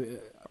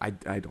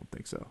 I don't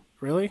think so.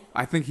 Really?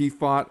 I think he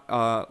fought,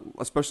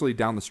 especially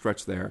down the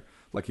stretch there,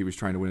 like he was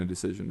trying to win a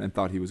decision and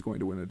thought he was going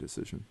to win a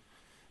decision.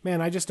 Man,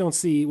 I just don't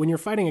see, when you're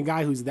fighting a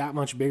guy who's that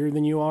much bigger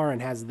than you are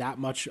and has that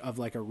much of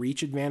like a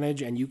reach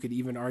advantage, and you could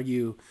even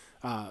argue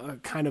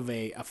kind of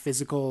a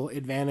physical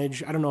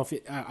advantage. I don't know if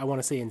I want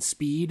to say in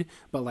speed,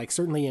 but like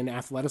certainly in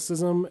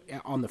athleticism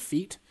on the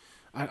feet.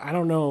 I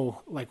don't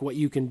know like what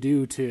you can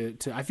do to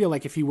I feel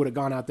like if he would have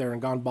gone out there and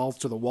gone balls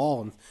to the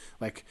wall and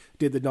like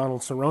did the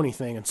Donald Cerrone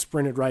thing and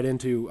sprinted right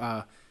into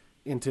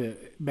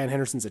Ben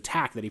Henderson's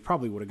attack, that he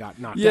probably would have got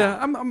knocked out. Yeah,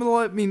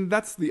 I mean,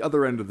 that's the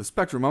other end of the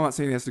spectrum. I'm not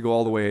saying he has to go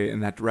all the way in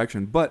that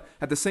direction, but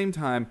at the same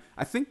time,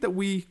 I think that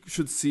we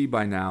should see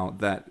by now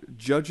that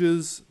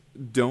judges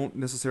don't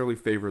necessarily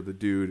favor the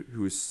dude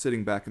who is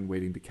sitting back and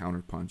waiting to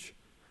counterpunch.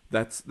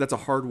 That's a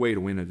hard way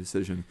to win a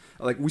decision.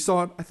 Like we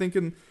saw it, I think,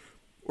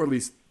 or at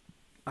least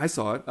I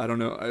saw it, I don't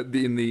know,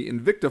 in the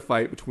Invicta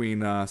fight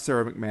between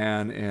Sarah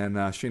McMahon and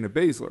Shayna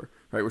Baszler,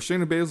 right, where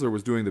Shayna Baszler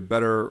was doing the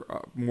better,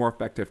 more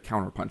effective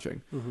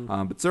counterpunching.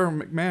 Mm-hmm. But Sarah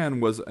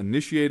McMahon was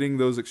initiating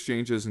those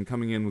exchanges and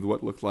coming in with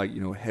what looked like,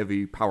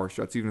 heavy power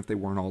shots, even if they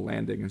weren't all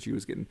landing, and she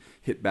was getting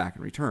hit back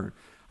in return.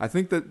 I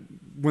think that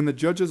when the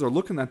judges are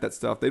looking at that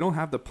stuff, they don't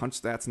have the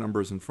punch stats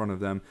numbers in front of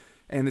them,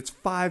 and it's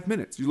 5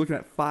 minutes. You're looking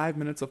at 5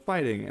 minutes of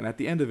fighting, and at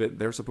the end of it,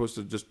 they're supposed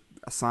to just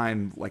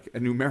assign like a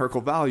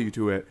numerical value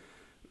to it.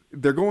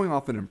 They're going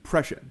off an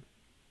impression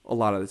a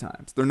lot of the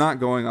times. They're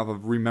not going off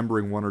of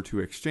remembering one or two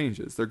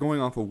exchanges. They're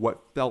going off of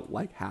what felt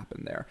like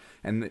happened there.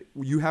 And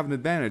you have an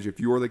advantage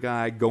if you're the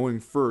guy going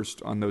first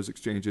on those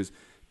exchanges,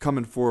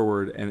 coming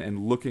forward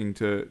and looking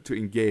to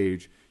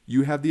engage.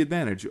 You have the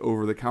advantage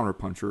over the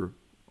counterpuncher,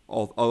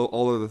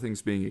 all other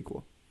things being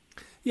equal.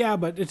 Yeah,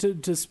 but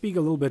to speak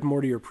a little bit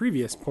more to your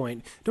previous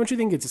point, don't you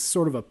think it's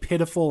sort of a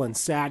pitiful and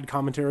sad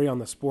commentary on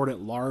the sport at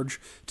large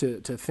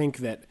to think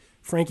that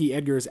Frankie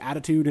Edgar's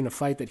attitude in a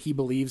fight that he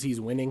believes he's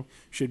winning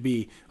should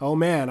be, oh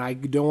man, I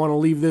don't want to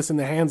leave this in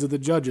the hands of the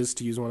judges,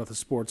 to use one of the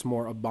sport's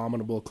more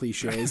abominable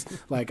cliches.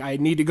 Like, I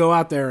need to go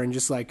out there and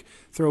just like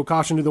throw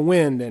caution to the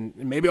wind, and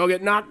maybe I'll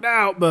get knocked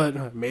out,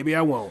 but maybe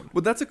I won't.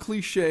 But that's a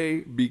cliche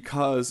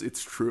because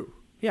it's true.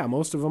 Yeah,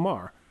 most of them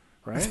are,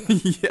 right?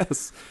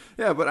 Yes.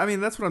 Yeah, but I mean,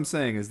 that's what I'm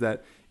saying, is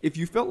that if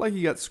you felt like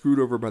you got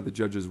screwed over by the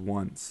judges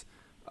once,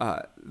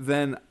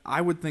 then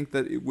I would think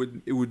that it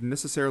would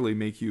necessarily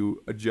make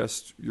you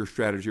adjust your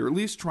strategy, or at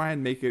least try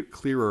and make it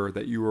clearer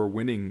that you are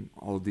winning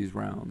all of these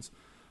rounds.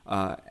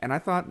 And I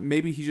thought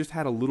maybe he just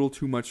had a little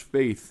too much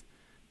faith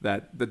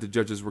that the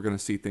judges were going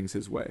to see things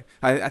his way.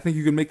 I think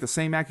you can make the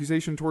same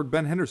accusation toward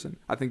Ben Henderson.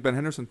 I think Ben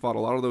Henderson fought a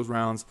lot of those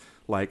rounds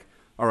like,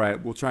 all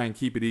right, we'll try and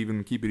keep it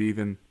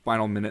even,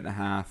 final minute and a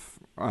half,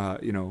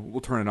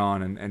 we'll turn it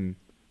on and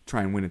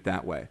try and win it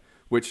that way,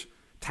 which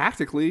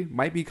tactically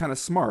might be kind of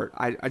smart.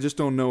 I just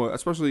don't know,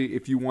 especially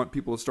if you want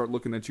people to start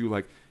looking at you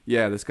like,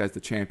 yeah, this guy's the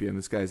champion,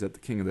 this guy's at the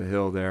king of the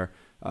hill there.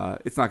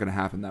 It's not going to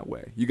happen that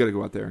way. You got to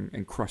go out there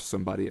and crush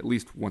somebody at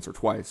least once or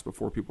twice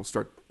before people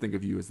start to think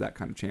of you as that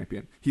kind of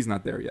champion. He's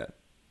not there yet.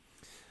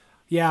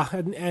 Yeah,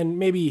 and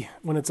maybe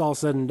when it's all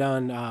said and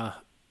done,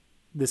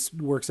 this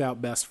works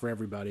out best for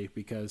everybody,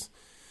 because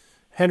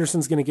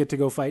Henderson's going to get to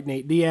go fight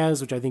Nate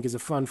Diaz, which I think is a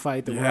fun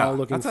fight that we're all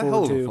looking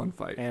forward to. That's a hell of a fun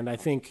fight. And I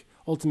think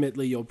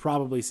ultimately you'll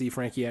probably see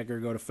Frankie Edgar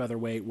go to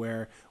featherweight,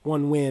 where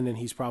one win and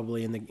he's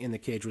probably in the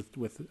cage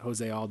with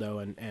Jose Aldo,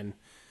 and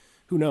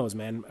who knows,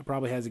 man,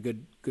 probably has a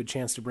good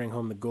chance to bring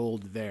home the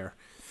gold there.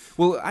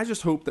 Well, I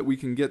just hope that we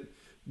can get,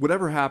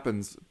 whatever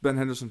happens, Ben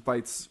Henderson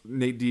fights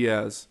Nate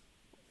Diaz,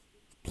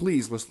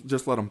 please, let's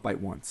just let them fight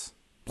once.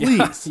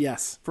 Please.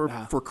 Yes. For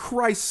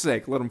Christ's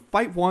sake, let them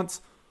fight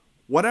once.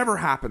 Whatever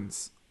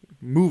happens,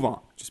 move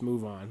on. Just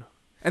move on.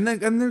 And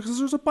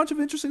there's a bunch of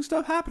interesting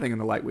stuff happening in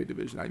the lightweight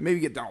division. Maybe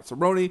get Donald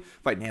Cerrone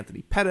fighting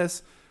Anthony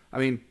Pettis. I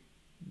mean,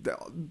 a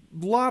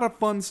lot of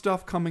fun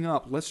stuff coming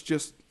up. Let's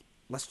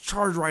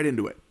charge right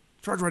into it.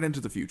 Charge right into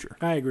the future.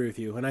 I agree with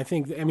you. And I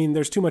think,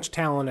 there's too much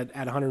talent at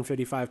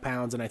 155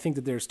 pounds, and I think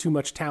that there's too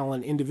much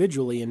talent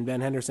individually in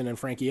Ben Henderson and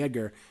Frankie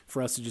Edgar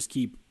for us to just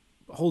keep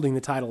holding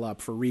the title up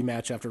for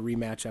rematch after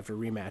rematch after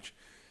rematch.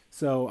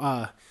 So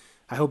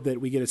I hope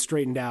that we get it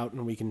straightened out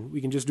and we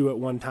can just do it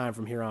one time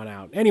from here on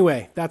out.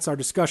 Anyway, that's our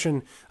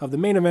discussion of the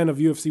main event of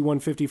UFC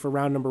 150 for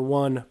round number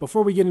 1.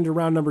 Before we get into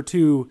round number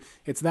 2,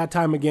 it's that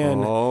time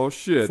again. Oh,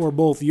 shit. For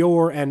both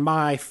your and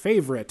my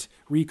favorite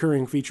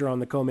recurring feature on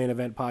the Co-Main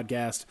Event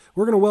podcast.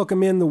 We're going to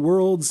welcome in the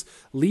world's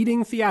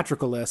leading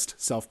theatricalist,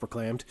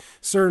 self-proclaimed,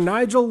 Sir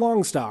Nigel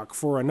Longstock,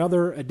 for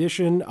another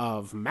edition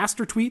of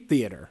Master Tweet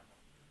Theater.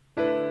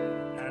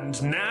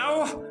 And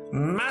now,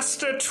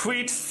 Master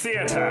Tweet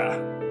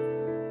Theater.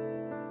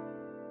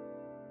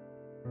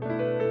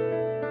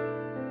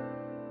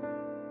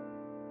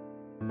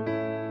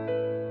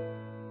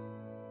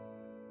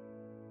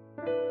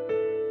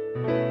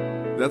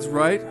 That's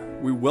right.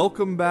 We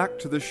welcome back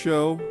to the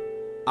show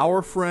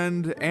our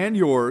friend and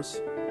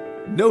yours,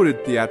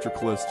 noted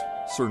theatricalist,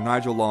 Sir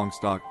Nigel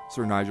Longstock.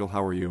 Sir Nigel,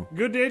 how are you?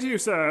 Good day to you,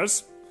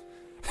 sirs.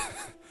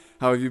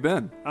 How have you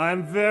been?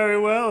 I'm very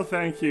well,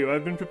 thank you.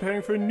 I've been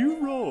preparing for a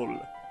new role.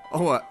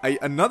 Oh,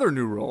 another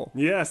new role.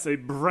 Yes, a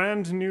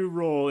brand new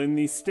role in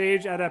the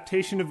stage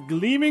adaptation of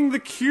Gleaming the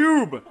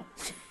Cube.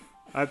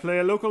 I play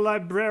a local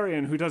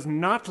librarian who does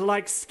not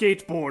like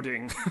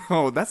skateboarding.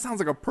 Oh, that sounds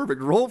like a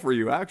perfect role for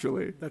you,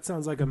 actually. That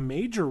sounds like a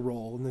major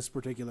role in this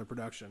particular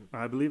production.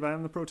 I believe I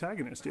am the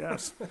protagonist,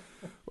 yes.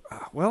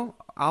 Well,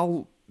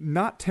 I'll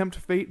not tempt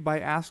fate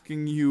by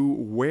asking you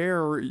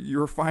where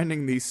you're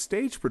finding these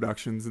stage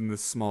productions in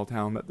this small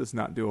town that does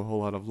not do a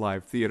whole lot of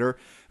live theater,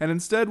 and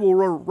instead we'll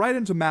roll right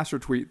into Master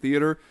Tweet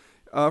Theater.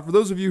 For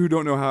those of you who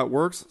don't know how it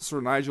works,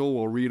 Sir Nigel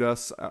will read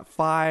us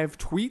 5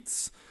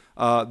 tweets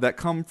that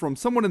come from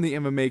someone in the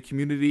MMA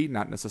community,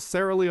 not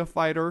necessarily a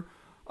fighter,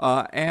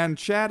 and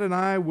Chad and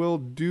I will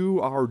do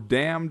our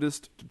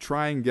damnedest to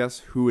try and guess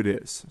who it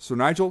is. So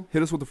Nigel,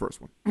 hit us with the first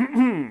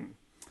one.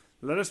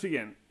 Let us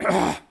begin.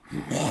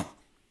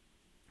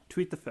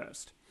 Tweet the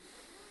first.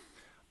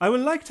 I would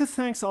like to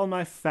thank all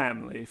my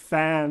family,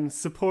 fans,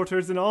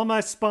 supporters, and all my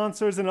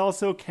sponsors, and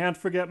also can't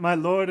forget my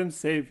Lord and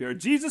Savior,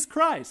 Jesus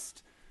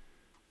Christ.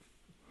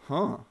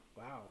 Huh.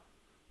 Wow.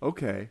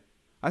 Okay.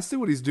 I see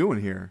what he's doing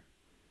here.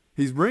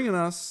 He's bringing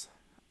us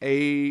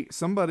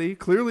somebody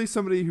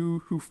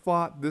who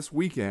fought this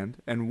weekend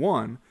and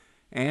won,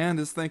 and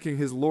is thanking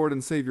his Lord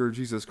and Savior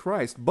Jesus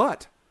Christ.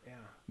 But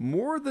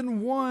more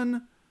than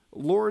one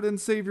Lord and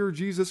Savior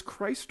Jesus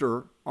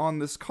Christer on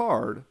this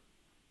card.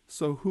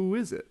 So who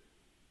is it?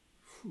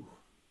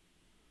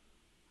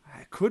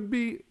 It could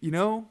be,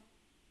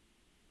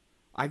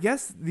 I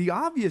guess the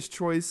obvious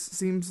choice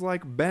seems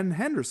like Ben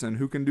Henderson,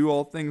 who can do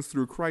all things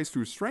through Christ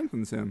who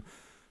strengthens him.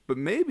 But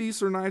maybe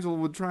Sir Nigel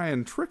would try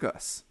and trick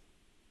us.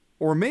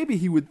 Or maybe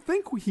he would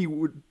think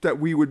that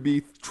we would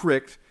be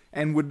tricked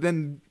and would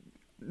then...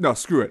 No,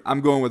 screw it.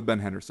 I'm going with Ben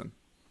Henderson.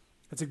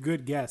 That's a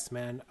good guess,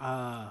 man.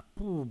 You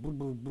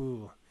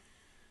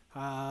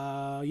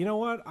know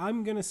what?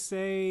 I'm going to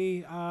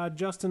say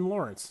Justin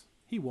Lawrence.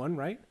 He won,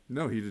 right?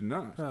 No, he did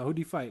not. Who'd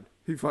he fight?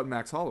 He fought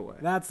Max Holloway.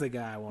 That's the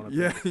guy I want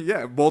to pick.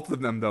 Yeah, both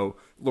of them, though,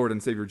 Lord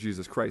and Savior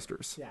Jesus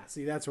Christers. Yeah,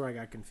 see, that's where I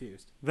got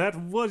confused. That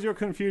was your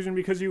confusion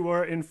because you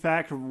were, in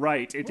fact,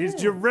 right. It is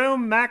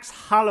Jerome Max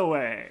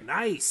Holloway.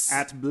 Nice.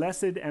 At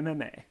Blessed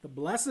MMA. The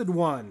Blessed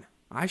One.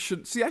 I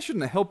shouldn't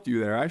have helped you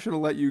there. I should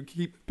have let you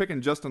keep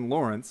picking Justin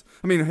Lawrence.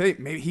 I mean, hey,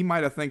 maybe he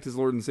might have thanked his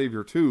Lord and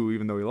Savior, too,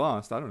 even though he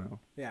lost. I don't know.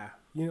 Yeah.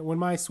 When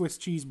my Swiss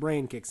cheese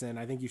brain kicks in,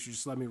 I think you should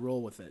just let me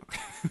roll with it.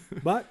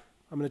 But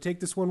I'm going to take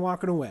this one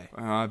walking away.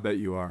 I bet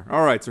you are.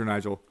 All right, Sir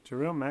Nigel.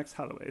 Jerome Max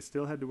Holloway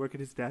still had to work at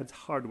his dad's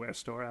hardware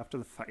store after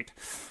the fight.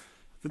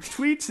 The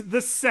tweet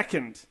the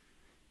second.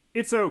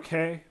 It's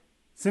okay.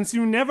 Since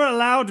you never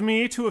allowed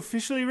me to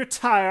officially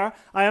retire,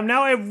 I am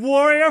now a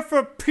warrior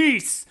for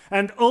peace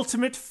and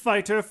ultimate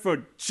fighter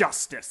for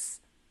justice.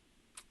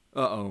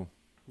 Uh-oh.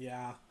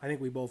 Yeah, I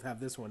think we both have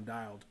this one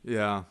dialed.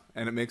 Yeah,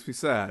 and it makes me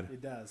sad.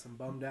 It does. I'm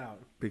bummed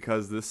out.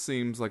 Because this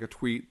seems like a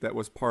tweet that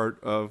was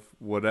part of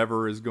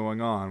whatever is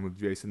going on with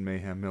Jason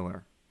Mayhem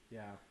Miller.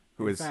 Yeah.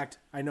 In fact,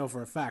 I know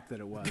for a fact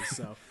that it was,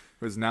 so.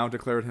 Who has now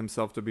declared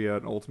himself to be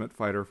an ultimate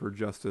fighter for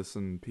justice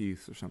and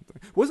peace or something.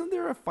 Wasn't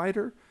there a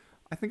fighter?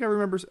 I think I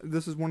remember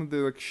this is one of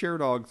the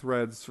ShareDog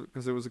threads,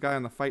 because there was a guy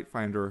on the Fight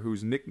Finder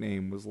whose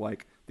nickname was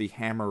like the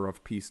Hammer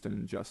of Peace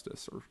and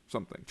Justice or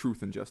something.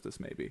 Truth and Justice,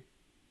 maybe.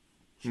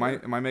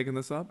 Sure. Am I making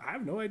this up? I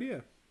have no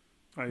idea.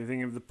 Are you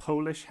thinking of the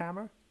Polish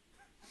Hammer?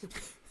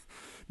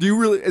 Do you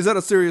really? Is that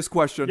a serious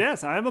question?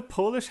 Yes, I am a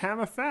Polish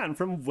Hammer fan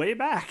from way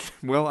back.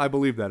 Well, I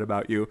believe that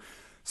about you.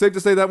 Safe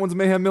to say that one's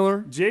Mayhem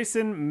Miller?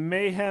 Jason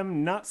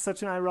Mayhem, not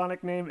such an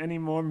ironic name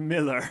anymore,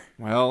 Miller.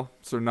 Well,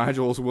 Sir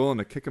Nigel is willing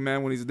to kick a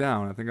man when he's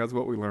down. I think that's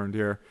what we learned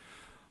here.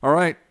 All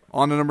right,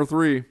 on to number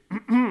 3.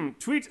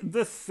 Tweet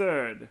the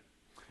third.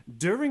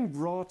 During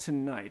Raw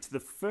tonight, the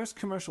first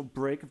commercial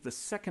break of the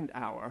second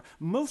hour,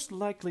 most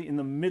likely in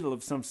the middle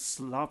of some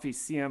sloppy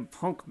CM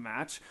Punk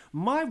match,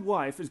 my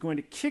wife is going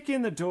to kick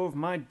in the door of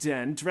my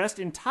den dressed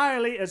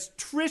entirely as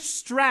Trish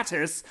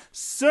Stratus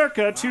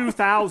circa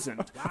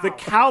 2000. The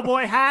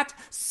cowboy hat,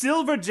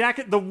 silver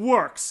jacket, the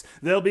works.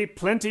 There'll be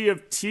plenty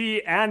of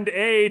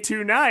T&A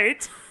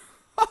tonight.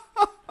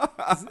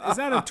 Is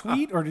that a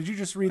tweet, or did you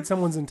just read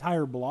someone's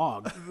entire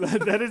blog?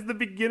 That is the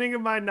beginning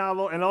of my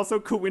novel, and also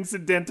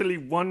coincidentally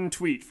one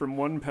tweet from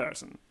one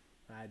person.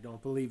 I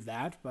don't believe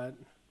that, but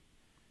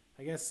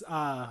I guess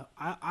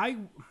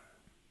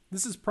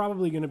this is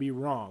probably going to be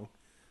wrong,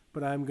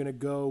 but I'm going to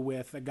go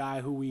with a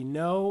guy who we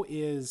know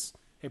is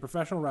a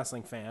professional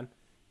wrestling fan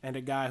and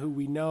a guy who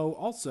we know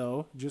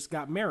also just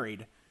got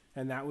married,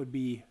 and that would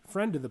be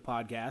friend of the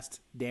podcast,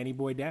 Danny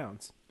Boy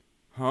Downs.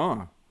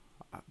 Huh.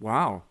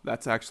 Wow,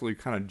 that's actually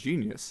kind of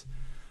genius.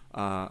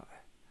 I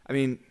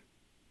mean,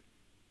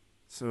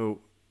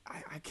 so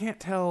I can't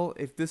tell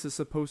if this is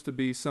supposed to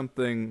be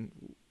something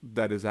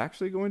that is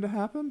actually going to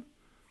happen,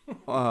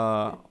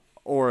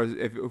 or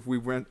if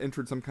we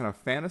entered some kind of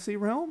fantasy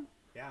realm.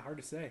 Yeah, hard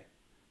to say.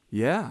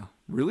 Yeah,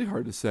 really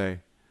hard to say.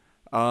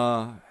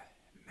 Man,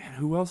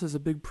 who else is a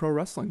big pro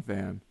wrestling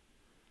fan?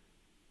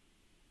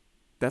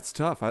 That's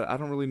tough. I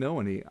don't really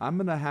know any. I'm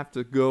going to have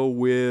to go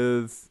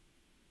with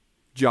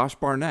Josh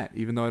Barnett,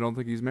 even though I don't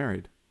think he's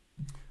married.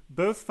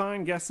 Both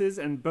fine guesses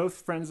and both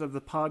friends of the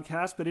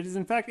podcast, but it is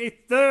in fact a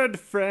third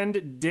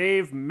friend,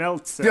 Dave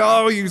Meltzer.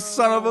 Oh, you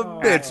son of a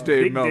bitch,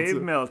 Dave Big Meltzer.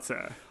 Dave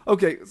Meltzer.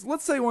 Okay, so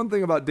let's say one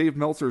thing about Dave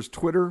Meltzer's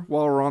Twitter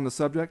while we're on the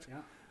subject.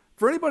 Yeah.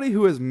 For anybody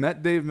who has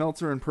met Dave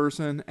Meltzer in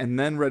person and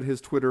then read his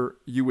Twitter,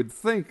 you would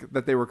think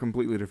that they were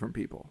completely different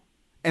people.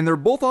 And they're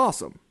both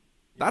awesome.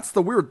 Yeah. That's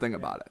the weird thing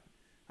about it.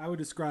 I would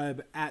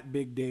describe at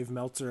Big Dave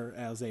Meltzer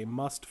as a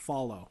must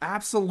follow.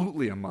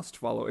 Absolutely a must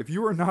follow. If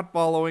you are not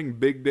following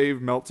Big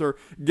Dave Meltzer,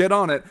 get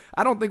on it.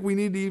 I don't think we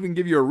need to even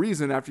give you a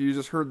reason after you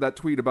just heard that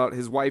tweet about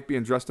his wife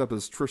being dressed up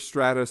as Trish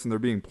Stratus and there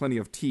being plenty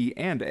of T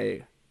and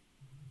A.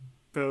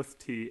 Both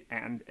T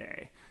and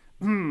A.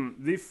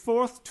 The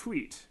fourth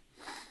tweet.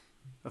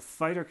 A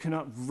fighter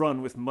cannot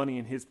run with money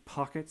in his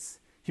pockets.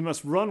 He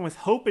must run with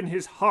hope in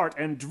his heart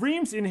and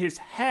dreams in his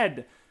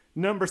head.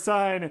 Number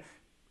sign,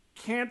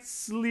 can't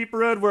sleep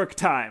road work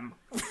time.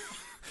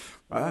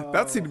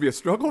 That seemed to be a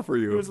struggle for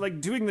you. It was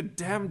like doing the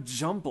damn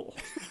jumble.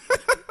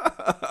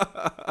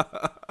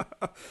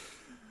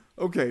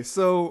 Okay,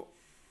 so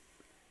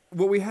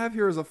what we have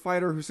here is a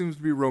fighter who seems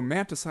to be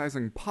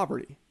romanticizing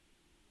poverty.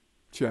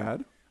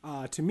 Chad?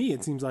 To me,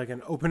 it seems like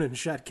an open and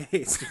shut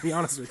case, to be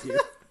honest with you.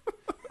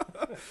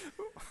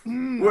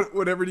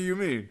 Whatever do you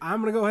mean?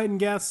 I'm going to go ahead and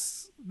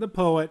guess the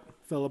poet,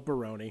 Philip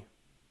Baroni.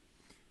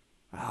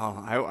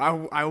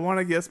 Oh, I want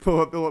to guess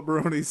poet Philip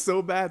Baroni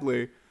so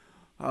badly.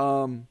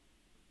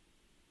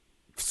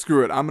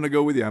 Screw it. I'm going to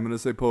go with you. I'm going to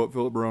say poet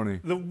Philip Baroni.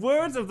 The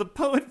words of the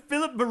poet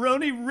Philip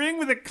Baroni ring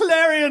with a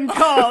clarion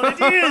call.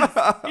 It is.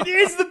 It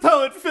is the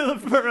poet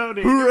Philip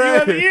Baroni. Hooray. You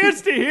have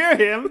ears to hear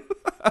him.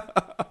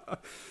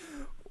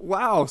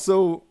 Wow.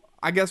 So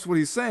I guess what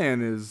he's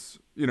saying is,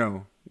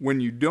 when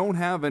you don't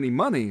have any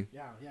money,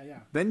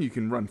 then you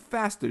can run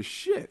fast as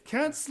shit.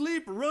 Can't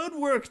sleep road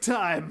work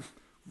time.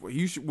 Well,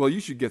 you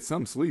should get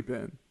some sleep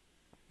in.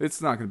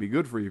 It's not going to be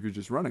good for you if you're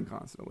just running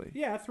constantly.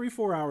 Yeah,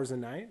 3-4 hours a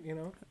night,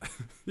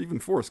 Even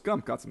Forrest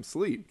Gump got some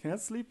sleep.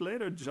 Can't sleep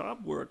later,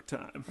 job work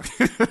time.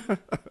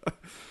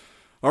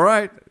 All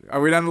right,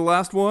 are we down to the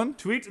last one?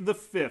 Tweet the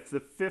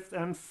fifth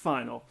and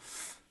final.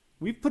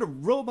 We've put a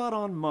robot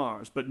on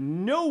Mars, but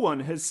no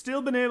one has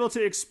still been able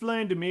to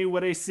explain to me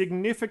what a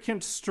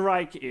significant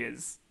strike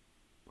is.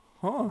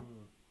 Huh.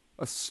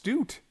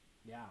 Astute.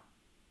 Yeah.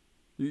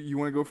 You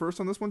want to go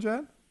first on this one,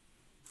 Chad?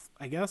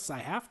 I guess I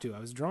have to. I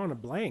was drawing a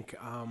blank.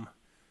 Let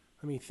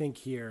me think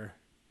here.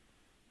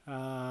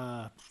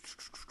 I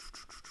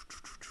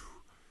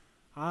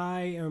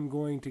am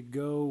going to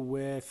go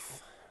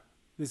with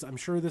this. I'm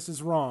sure this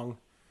is wrong,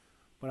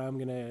 but I'm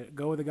going to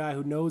go with a guy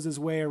who knows his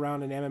way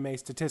around an MMA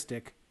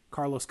statistic,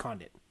 Carlos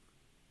Condit.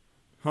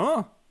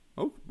 Huh.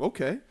 Oh,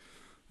 okay.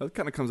 That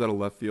kind of comes out of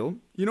left field.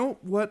 You know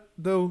what,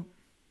 though?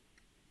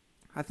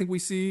 I think we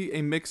see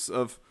a mix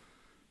of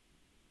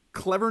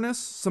cleverness,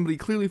 somebody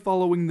clearly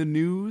following the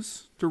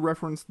news to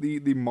reference the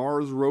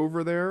Mars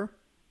rover there,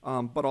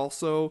 but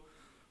also,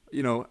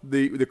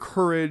 the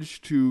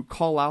courage to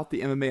call out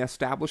the MMA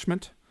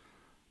establishment.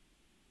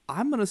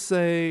 I'm going to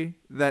say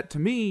that, to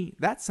me,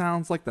 that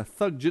sounds like the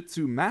Thug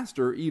Jitsu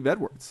master, Eve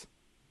Edwards.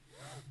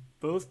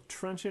 Both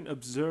trenchant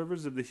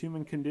observers of the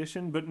human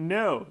condition, but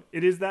no,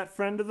 it is that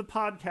friend of the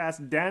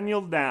podcast,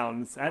 Daniel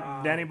Downs,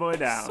 at Danny Boy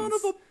Downs. Son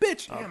of a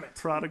bitch! Damn it.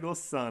 Prodigal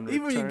son.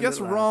 Even when you guess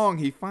wrong,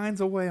 he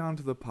finds a way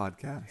onto the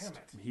podcast.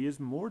 He is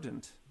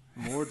mordant.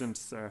 Mordant,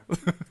 sir.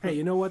 Hey,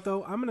 you know what,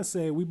 though? I'm going to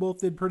say we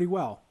both did pretty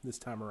well this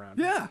time around.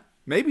 Yeah.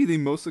 Maybe the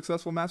most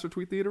successful Master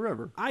Tweet Theater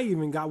ever. I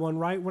even got one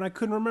right when I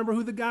couldn't remember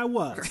who the guy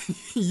was.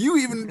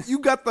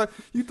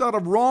 you thought a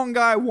wrong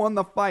guy won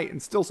the fight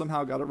and still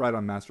somehow got it right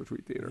on Master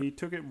Tweet Theater. He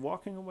took it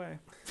walking away.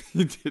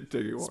 He did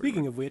take it walking.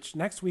 Speaking of which,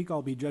 next week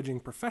I'll be judging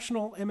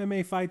professional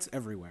MMA fights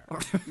everywhere.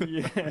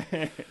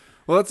 Yeah.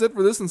 Well, that's it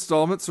for this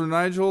installment. Sir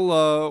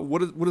Nigel, what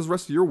does the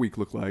rest of your week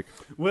look like?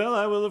 Well,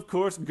 I will, of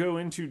course, go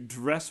into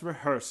dress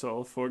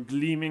rehearsal for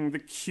Gleaming the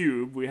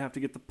Cube. We have to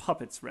get the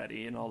puppets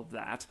ready and all of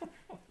that.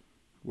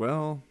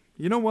 Well,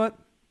 you know what?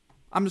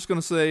 I'm just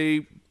gonna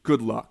say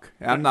good luck.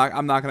 I'm not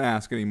gonna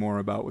ask any more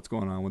about what's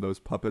going on with those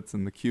puppets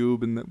and the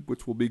cube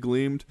which will be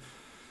gleamed.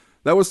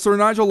 That was Sir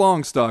Nigel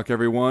Longstock,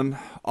 everyone.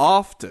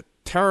 Off to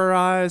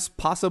terrorize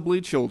possibly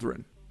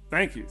children.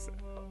 Thank you, sir.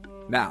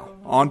 Now,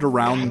 on to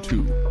round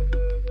 2.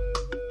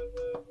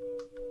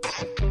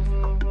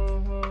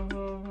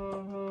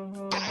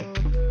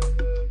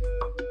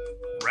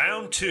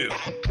 Round 2.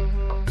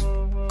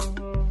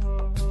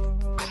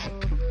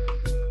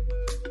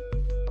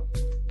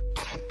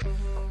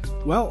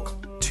 Well,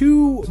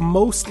 two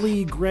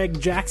mostly Greg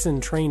Jackson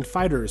trained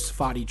fighters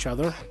fought each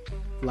other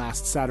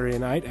last Saturday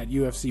night at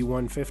UFC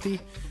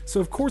 150. So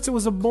of course it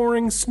was a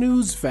boring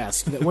snooze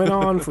fest that went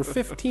on for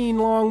 15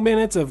 long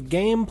minutes of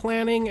game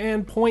planning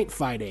and point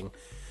fighting.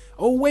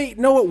 Oh wait,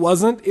 no it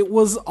wasn't. It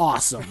was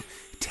awesome.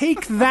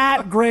 Take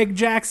that, Greg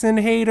Jackson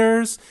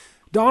haters.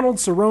 Donald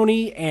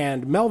Cerrone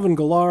and Melvin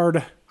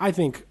Guillard, I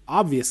think,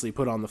 obviously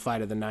put on the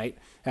fight of the night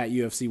at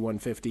UFC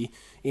 150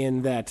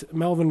 in that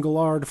Melvin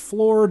Guillard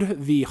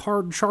floored the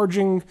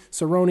hard-charging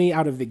Cerrone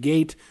out of the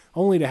gate,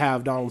 only to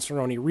have Donald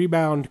Cerrone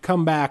rebound,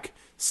 come back,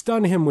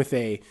 stun him with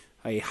a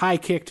high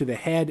kick to the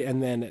head,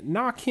 and then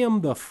knock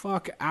him the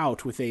fuck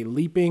out with a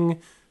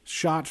leaping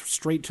shot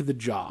straight to the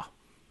jaw.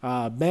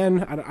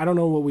 Ben, I don't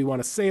know what we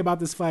want to say about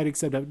this fight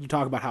except to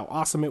talk about how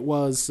awesome it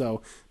was,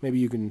 so maybe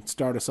you can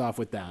start us off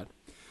with that.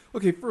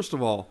 Okay, first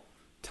of all,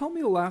 tell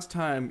me the last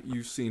time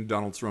you've seen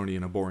Donald Cerrone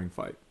in a boring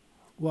fight.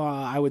 Well,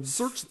 I would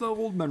Search the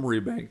old memory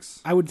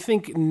banks. I would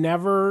think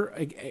never,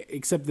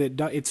 except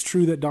that it's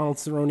true that Donald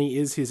Cerrone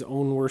is his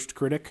own worst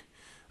critic.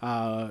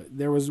 What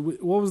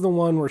was the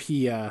one where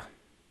he had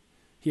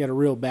a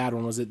real bad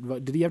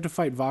one? Did he have to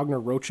fight Wagner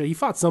Rocha? He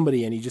fought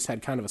somebody and he just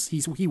had kind of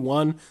he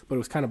won, but it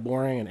was kind of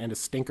boring and a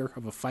stinker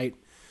of a fight.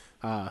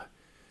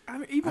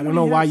 I don't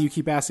know why you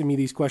keep asking me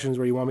these questions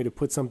where you want me to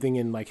put something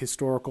in like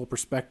historical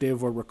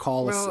perspective or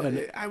recall.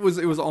 It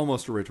was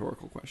almost a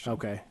rhetorical question.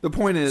 Okay. The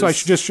point is, so I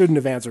just shouldn't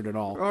have answered at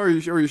all. Or you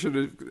should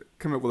have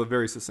come up with a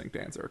very succinct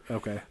answer.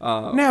 Okay.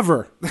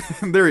 Never.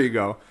 There you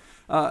go.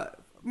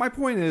 My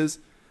point is,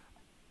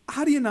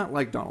 how do you not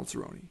like Donald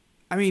Cerrone?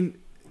 I mean,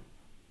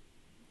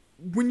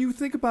 when you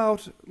think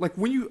about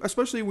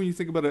especially when you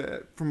think about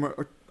it from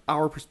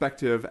our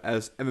perspective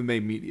as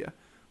MMA media,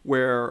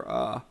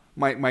 where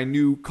my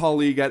new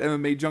colleague at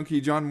MMA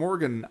Junkie, John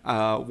Morgan,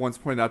 once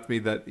pointed out to me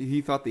that he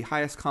thought the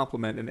highest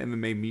compliment an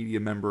MMA media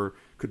member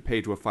could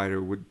pay to a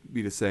fighter would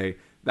be to say,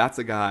 that's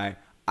a guy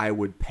I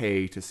would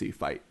pay to see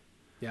fight.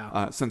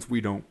 Yeah. Since we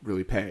don't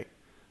really pay,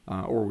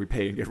 or we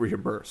pay and get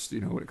reimbursed,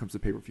 when it comes to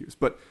pay-per-views.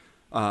 But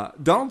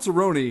Donald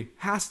Cerrone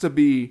has to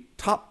be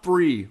top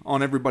 3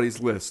 on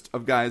everybody's list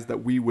of guys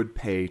that we would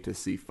pay to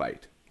see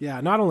fight. Yeah,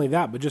 not only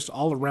that, but just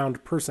all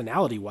around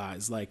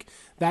personality-wise. Like,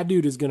 that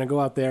dude is going to go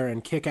out there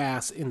and kick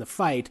ass in the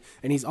fight,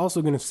 and he's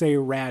also going to say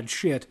rad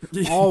shit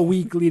all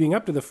week leading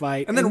up to the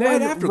fight. And then right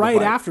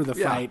after the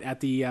fight at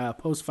the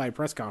post-fight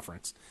press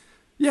conference.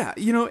 Yeah,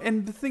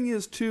 and the thing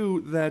is,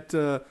 too, that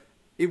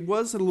it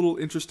was a little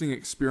interesting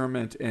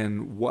experiment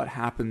in what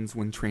happens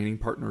when training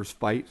partners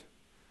fight.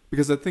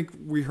 Because I think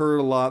we heard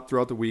a lot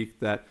throughout the week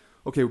that,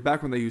 okay,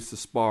 back when they used to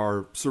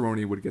spar,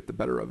 Cerrone would get the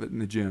better of it in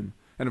the gym.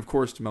 And of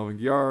course, to Melvin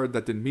Guillard,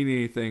 that didn't mean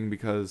anything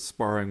because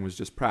sparring was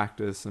just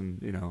practice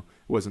and, it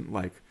wasn't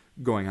like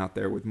going out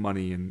there with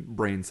money and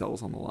brain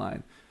cells on the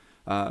line.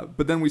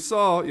 But then we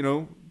saw,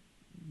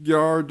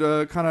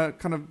 Guillard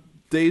kind of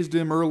dazed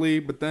him early,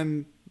 but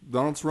then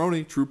Donald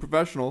Cerrone, true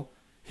professional,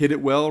 hit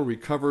it well,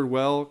 recovered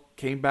well,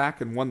 came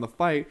back and won the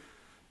fight.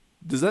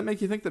 Does that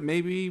make you think that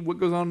maybe what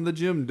goes on in the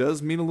gym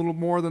does mean a little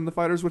more than the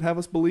fighters would have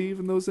us believe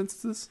in those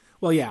instances?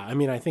 Well, yeah. I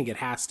mean, I think it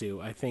has to.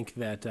 I think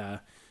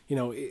that,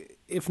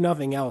 if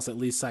nothing else, at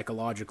least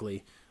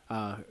psychologically,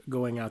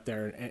 going out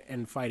there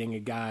and fighting a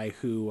guy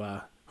who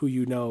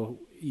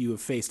you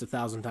have faced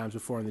 1,000 times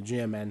before in the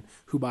gym and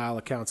who, by all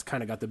accounts,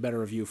 kind of got the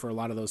better of you for a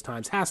lot of those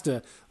times has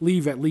to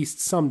leave at least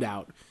some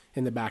doubt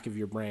in the back of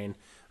your brain.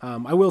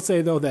 I will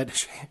say, though,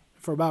 that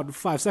for about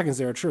 5 seconds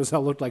there, it sure as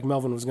hell looked like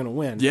Melvin was going to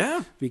win.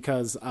 Yeah.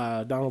 Because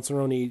Donald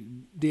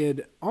Cerrone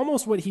did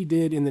almost what he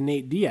did in the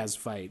Nate Diaz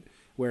fight,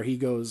 where he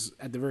goes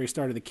at the very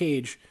start of the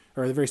cage,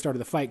 or at the very start of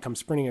the fight, comes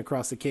sprinting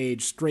across the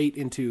cage straight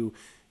into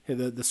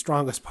the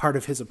strongest part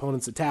of his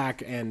opponent's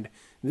attack, and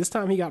this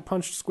time he got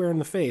punched square in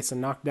the face and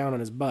knocked down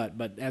on his butt.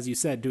 But as you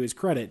said, to his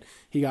credit,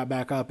 he got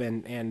back up,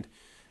 and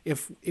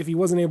if he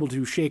wasn't able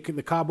to shake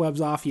the cobwebs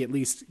off, he at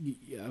least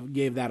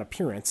gave that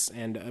appearance,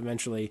 and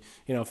eventually,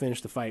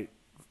 finished the fight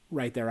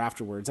right there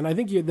afterwards. And I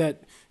think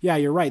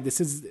you're right. This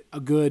is a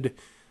good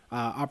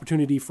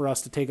opportunity for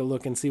us to take a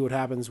look and see what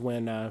happens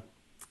when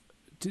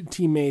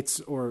teammates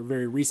or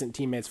very recent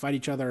teammates fight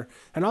each other,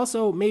 and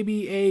also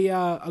maybe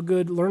a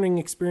good learning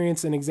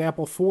experience and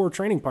example for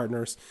training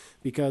partners,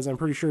 because I'm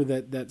pretty sure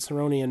that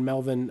Cerrone and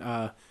Melvin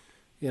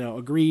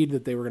agreed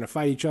that they were going to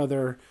fight each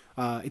other.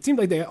 It seemed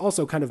like they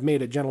also kind of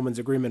made a gentleman's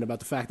agreement about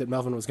the fact that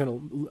Melvin was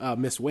going to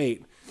miss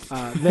weight,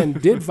 then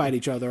did fight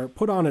each other,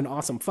 put on an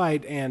awesome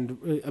fight, and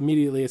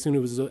immediately as soon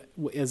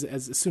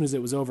as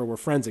it was over, were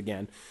friends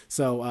again.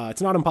 So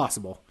it's not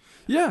impossible.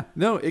 Yeah,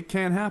 no, it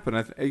can happen.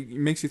 It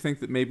makes you think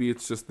that maybe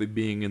it's just the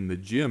being in the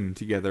gym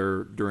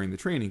together during the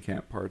training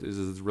camp part is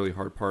a really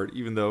hard part,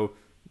 even though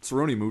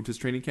Cerrone moved his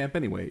training camp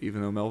anyway,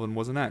 even though Melvin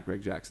wasn't at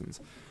Greg Jackson's.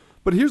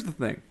 But here's the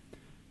thing.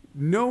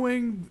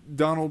 Knowing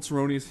Donald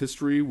Cerrone's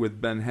history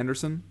with Ben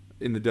Henderson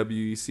in the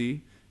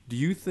WEC, do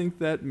you think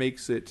that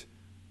makes it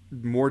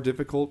more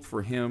difficult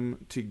for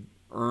him to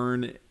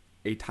earn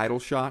a title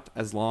shot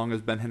as long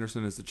as Ben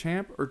Henderson is the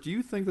champ? Or do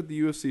you think that the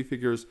UFC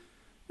figures,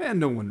 man,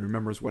 no one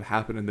remembers what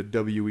happened in the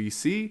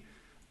WEC?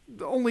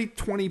 Only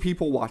 20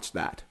 people watched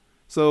that.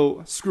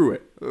 So screw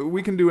it.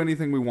 We can do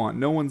anything we want.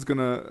 No one's going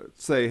to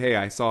say, hey,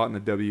 I saw it in the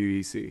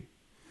WEC.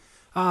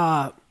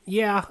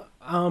 Yeah,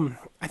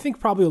 I think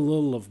probably a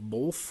little of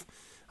both.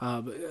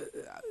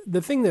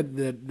 The thing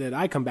that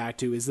I come back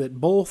to is that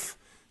both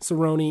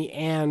Cerrone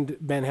and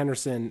Ben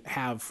Henderson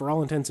have, for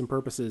all intents and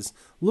purposes,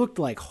 looked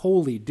like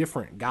wholly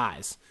different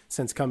guys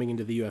since coming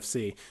into the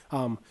UFC.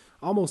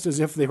 Almost as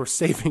if they were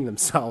saving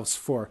themselves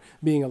for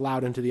being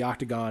allowed into the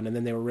octagon, and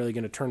then they were really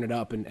going to turn it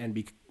up and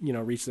be,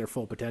 reach their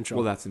full potential.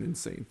 Well, that's an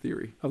insane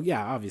theory. Oh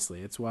yeah,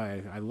 obviously. It's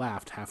why I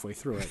laughed halfway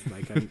through it.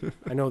 Like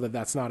I know that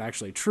that's not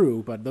actually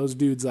true, but those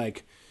dudes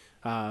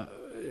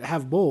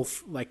have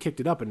both kicked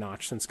it up a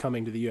notch since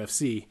coming to the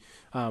UFC.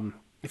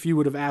 If you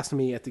would have asked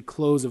me at the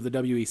close of the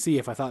WEC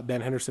if I thought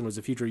Ben Henderson was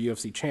a future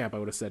UFC champ, I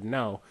would have said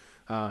no.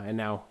 And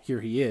now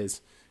here he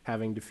is,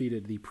 having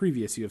defeated the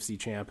previous UFC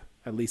champ,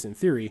 at least in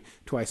theory,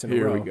 twice in a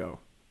row. Here we go.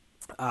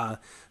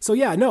 So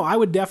yeah, no, I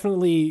would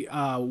definitely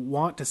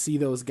want to see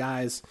those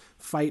guys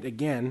fight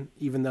again,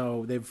 even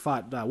though they've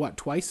fought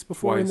twice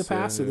before in the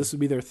past. So this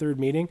would be their third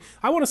meeting.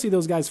 I want to see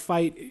those guys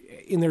fight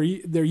in the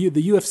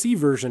UFC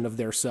version of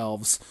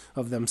themselves,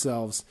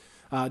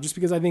 just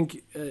because I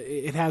think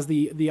it has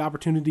the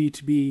opportunity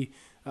to be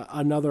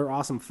another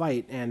awesome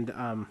fight. And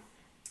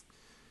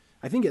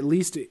I think at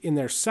least in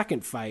their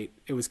second fight,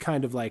 it was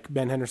kind of like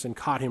Ben Henderson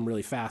caught him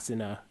really fast in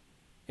a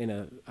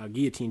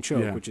guillotine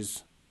choke, which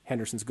is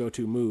Henderson's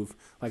go-to move,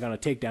 like on a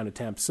takedown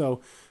attempt.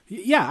 So,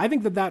 yeah, I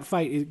think that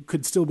fight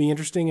could still be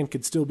interesting and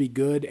could still be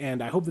good,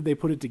 and I hope that they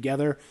put it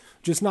together,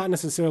 just not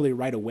necessarily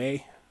right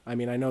away. I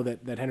mean, I know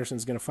that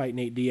Henderson's going to fight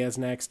Nate Diaz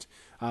next,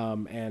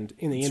 and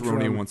in the interim...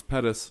 Cerrone wants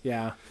Pettis.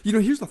 Yeah.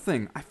 Here's the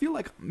thing. I feel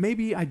like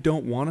maybe I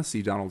don't want to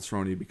see Donald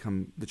Cerrone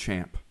become the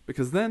champ,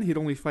 because then he'd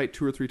only fight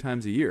 2 or 3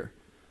 times a year.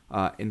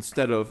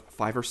 Instead of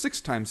 5 or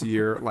 6 times a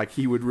year, like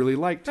he would really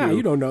like to. Yeah,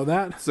 you don't know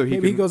that. So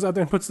maybe he goes out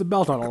there and puts the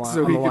belt on the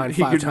line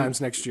 5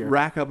 times next year.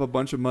 Rack up a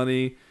bunch of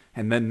money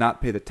and then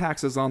not pay the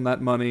taxes on that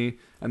money,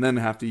 and then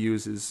have to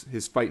use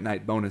his fight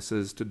night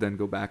bonuses to then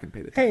go back and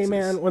pay the taxes. Hey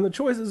man, when the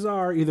choices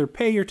are either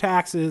pay your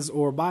taxes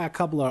or buy a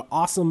couple of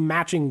awesome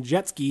matching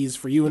jet skis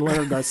for you and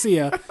Leonard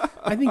Garcia,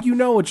 I think you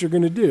know what you're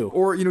going to do.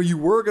 Or you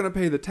were going to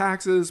pay the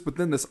taxes, but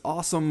then this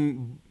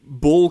awesome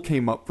bull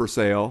came up for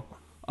sale,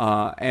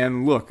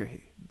 and look.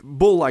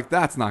 Bull like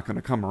that's not going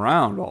to come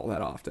around all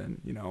that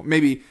often,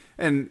 maybe,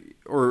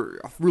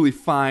 or a really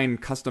fine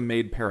custom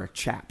made pair of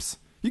chaps.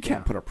 You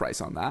can't put a price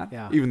on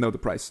that, even though the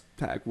price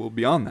tag will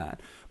be on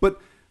that.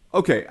 But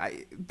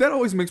okay, that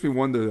always makes me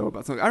wonder though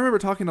about something. I remember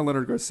talking to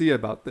Leonard Garcia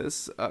about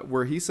this,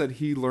 where he said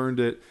he learned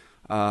it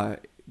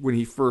when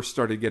he first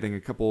started getting a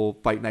couple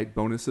fight night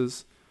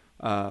bonuses.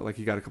 Like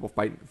he got a couple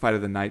fight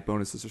of the night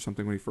bonuses or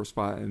something when he first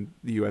fought in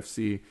the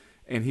UFC,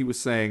 and he was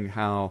saying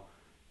how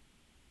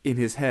in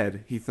his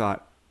head he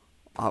thought,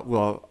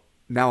 well,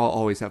 now I'll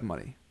always have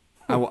money.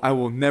 I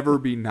will never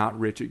be not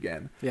rich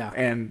again. Yeah.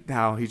 And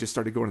how he just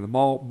started going to the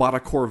mall, bought a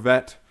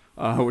Corvette,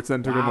 which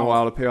then took him a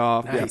while to pay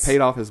off. Nice. Yeah,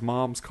 paid off his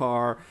mom's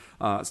car,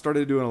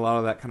 started doing a lot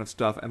of that kind of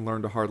stuff and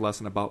learned a hard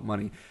lesson about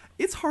money.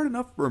 It's hard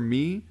enough for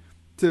me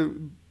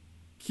to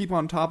keep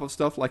on top of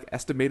stuff like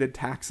estimated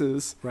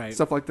taxes,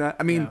 stuff like that.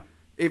 I mean,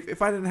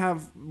 if I didn't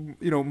have,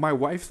 my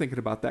wife thinking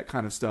about that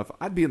kind of stuff,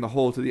 I'd be in the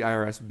hole to the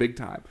IRS big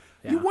time.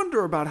 Yeah. You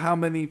wonder about how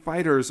many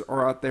fighters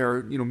are out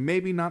there,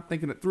 maybe not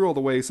thinking it through all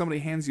the way. Somebody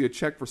hands you a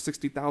check for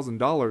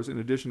 $60,000 in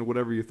addition to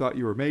whatever you thought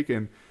you were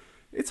making.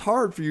 It's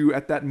hard for you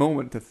at that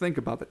moment to think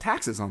about the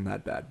taxes on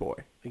that bad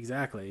boy.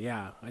 Exactly.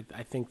 Yeah.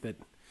 I think that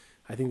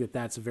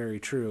that's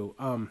very true.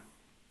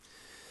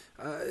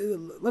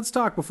 Let's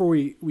talk before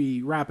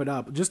we wrap it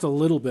up just a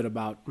little bit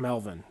about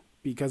Melvin,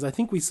 because I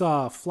think we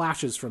saw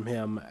flashes from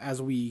him,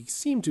 as we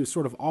seem to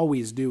sort of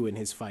always do in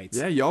his fights.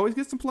 Yeah, you always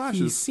get some flashes.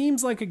 He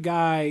seems like a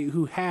guy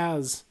who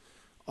has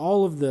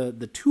all of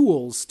the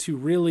tools to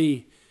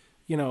really,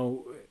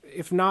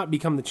 if not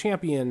become the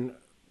champion,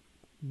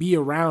 be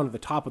around the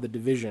top of the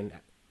division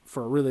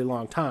for a really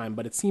long time.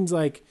 But it seems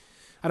like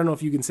I don't know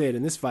if you can say it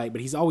in this fight,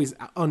 but he's always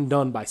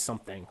undone by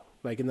something.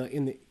 Like in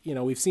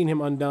the we've seen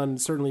him undone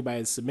certainly by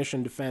his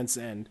submission defense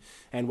and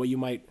what you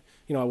might,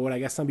 what I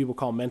guess some people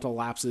call mental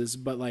lapses,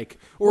 but like...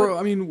 Or,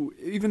 I mean,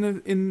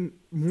 even in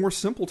more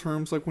simple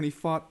terms, like when he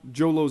fought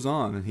Joe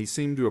Lozon, and he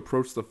seemed to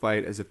approach the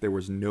fight as if there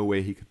was no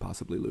way he could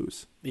possibly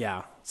lose.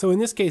 Yeah. So in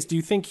this case, do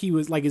you think he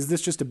was, like, is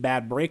this just a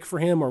bad break for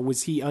him, or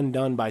was he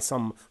undone by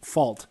some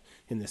fault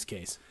in this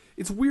case?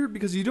 It's weird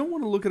because you don't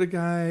want to look at a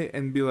guy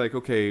and be like,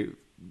 okay,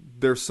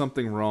 there's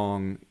something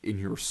wrong in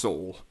your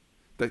soul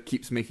that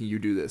keeps making you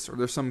do this, or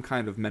there's some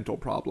kind of mental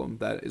problem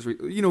that is,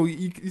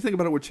 you think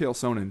about it with Chael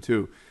Sonnen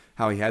too,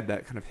 how he had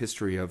that kind of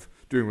history of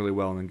doing really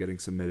well and then getting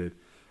submitted.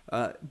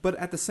 But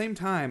at the same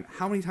time,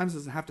 how many times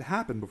does it have to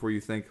happen before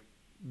you think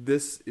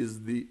this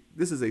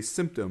is a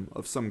symptom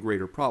of some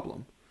greater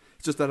problem?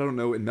 It's just that I don't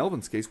know in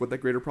Melvin's case what that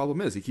greater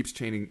problem is. He keeps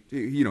changing,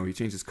 he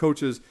changes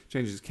coaches,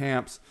 changes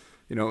camps.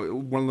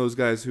 One of those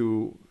guys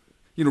who,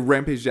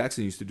 Rampage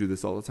Jackson used to do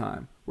this all the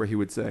time, where he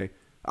would say,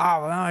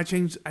 "Oh, now I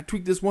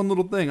tweaked this one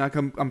little thing.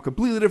 I'm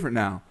completely different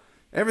now.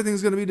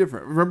 Everything's going to be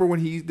different." Remember when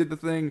he did the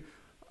thing,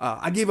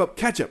 I gave up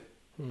ketchup.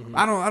 Mm-hmm.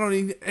 I don't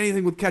need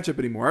anything with ketchup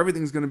anymore.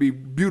 Everything's going to be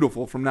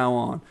beautiful from now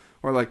on.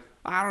 Or like,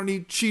 I don't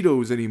need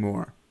Cheetos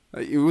anymore.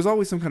 It was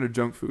always some kind of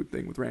junk food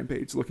thing with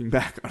Rampage, looking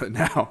back on it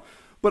now.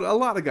 But a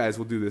lot of guys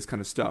will do this kind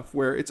of stuff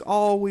where it's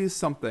always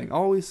something,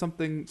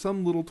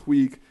 some little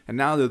tweak, and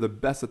now they're the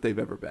best that they've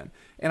ever been.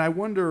 And I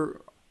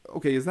wonder,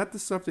 okay, is that the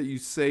stuff that you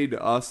say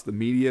to us, the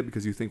media,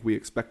 because you think we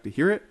expect to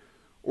hear it?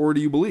 Or do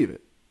you believe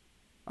it?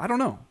 I don't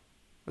know.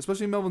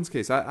 Especially in Melvin's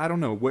case. I don't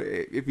know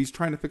if he's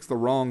trying to fix the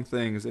wrong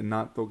things and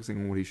not focusing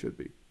on what he should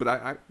be.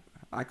 But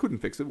I couldn't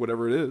fix it,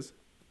 whatever it is.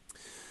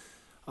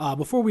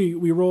 Before we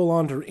roll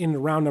on into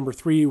round number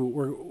 3,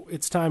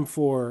 it's time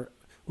for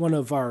one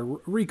of our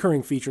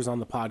recurring features on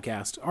the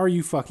podcast. Are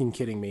you fucking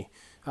kidding me?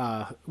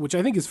 Which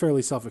I think is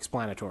fairly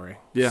self-explanatory.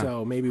 Yeah.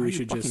 So maybe we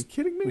should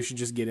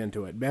just get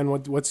into it. Ben,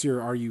 what's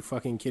your "Are you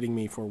fucking kidding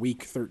me" for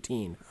week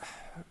 13?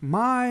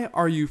 My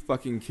 "Are you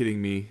fucking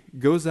kidding me"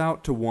 goes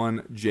out to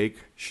one Jake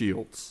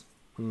Shields.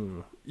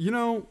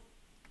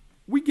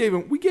 We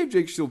gave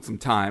Jake Shields some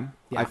time.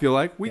 Yeah. I feel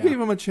like we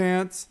gave him a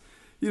chance.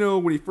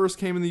 When he first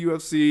came in the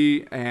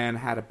UFC and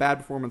had a bad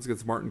performance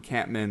against Martin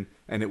Kampmann,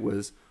 and it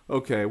was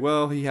okay.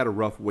 Well, he had a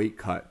rough weight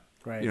cut,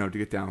 right? To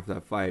get down for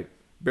that fight.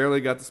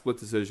 Barely got the split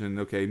decision.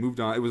 Okay, moved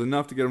on. It was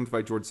enough to get him to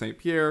fight George St.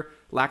 Pierre.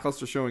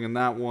 Lackluster showing in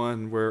that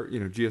one where,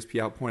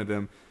 GSP outpointed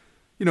him.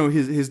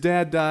 His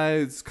dad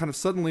dies kind of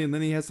suddenly, and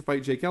then he has to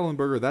fight Jake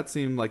Ellenberger. That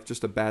seemed like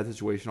just a bad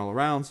situation all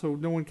around, so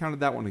no one counted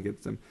that one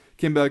against him.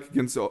 Came back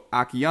against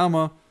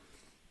Akiyama.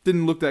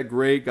 Didn't look that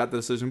great, got the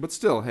decision, but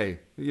still, hey,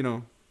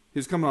 he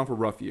was coming off a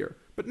rough year.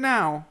 But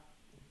now,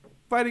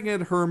 fighting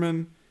Ed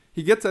Herman,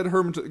 he gets Ed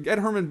Herman. Ed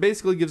Herman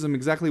basically gives him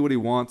exactly what he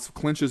wants,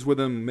 clinches with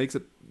him, makes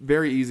it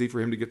very easy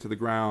for him to get to the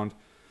ground.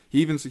 He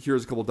even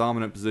secures a couple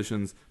dominant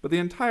positions. But the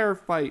entire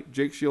fight,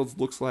 Jake Shields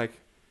looks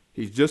like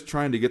he's just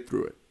trying to get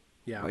through it.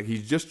 Yeah. Like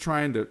he's just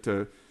trying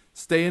to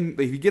stay in.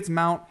 If he gets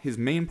mount, his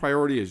main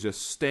priority is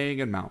just staying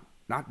in mount,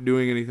 not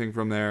doing anything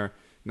from there,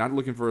 not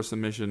looking for a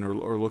submission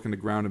or looking to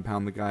ground and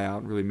pound the guy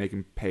out and really make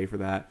him pay for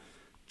that.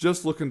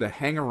 Just looking to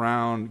hang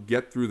around,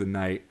 get through the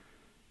night.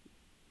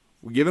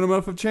 We're giving him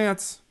enough of a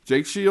chance.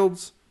 Jake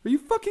Shields, are you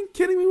fucking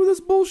kidding me with this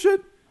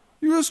bullshit?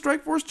 You're a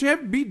Strikeforce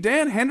champ, beat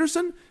Dan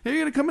Henderson, and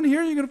you're going to come in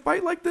here and you're going to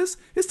fight like this?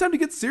 It's time to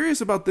get serious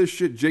about this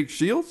shit, Jake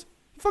Shields.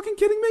 You fucking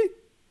kidding me?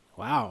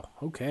 Wow.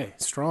 Okay.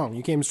 Strong.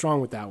 You came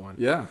strong with that one.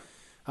 Yeah.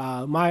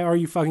 My "Are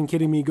you fucking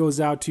kidding me" goes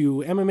out to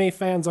MMA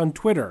fans on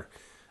Twitter.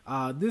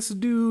 This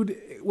dude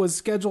was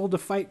scheduled to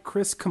fight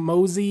Chris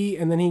Camozzi,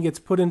 and then he gets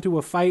put into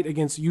a fight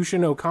against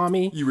Yushin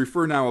Okami. You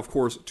refer now, of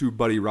course, to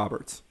Buddy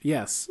Roberts.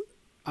 Yes.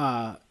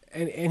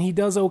 And he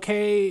does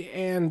okay,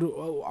 and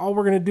all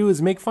we're going to do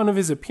is make fun of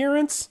his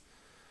appearance?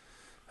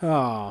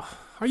 Oh,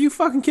 are you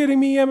fucking kidding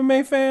me,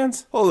 MMA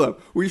fans? Hold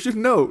up. We should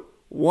note,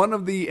 one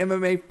of the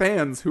MMA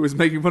fans who was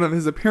making fun of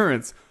his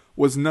appearance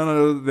was none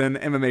other than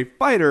MMA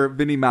fighter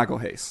Vinny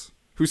Magalhaes,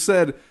 who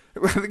said,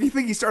 I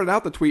think he started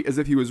out the tweet as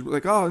if he was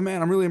like, oh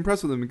man, I'm really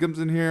impressed with him. He comes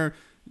in here,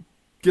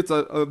 gets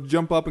a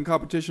jump up in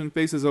competition,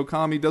 faces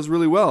Okami, does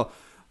really well.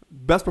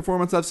 Best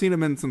performance I've seen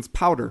him in since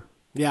Powder.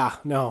 Yeah,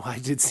 no, I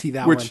did see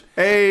that one. Which,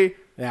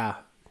 yeah,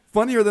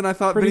 funnier than I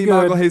thought Vinny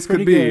Magalhaes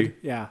could be. Good.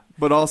 Yeah.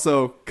 But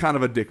also kind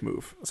of a dick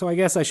move. So I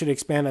guess I should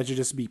expand. I should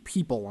just be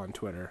people on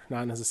Twitter,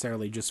 not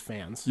necessarily just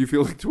fans. You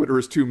feel like Twitter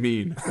is too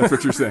mean. That's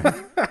what you're saying.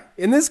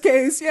 In this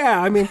case,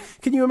 yeah. I mean,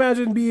 can you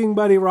imagine being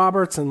Buddy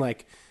Roberts and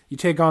like you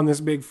take on this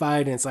big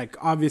fight and it's like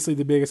obviously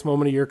the biggest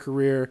moment of your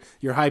career.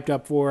 You're hyped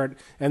up for it.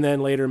 And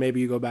then later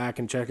maybe you go back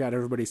and check out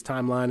everybody's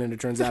timeline and it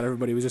turns out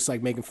everybody was just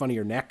like making fun of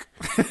your neck.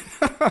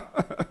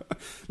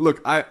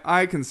 Look,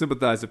 I can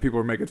sympathize if people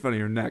are making fun of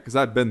your neck because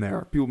I've been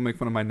there. People make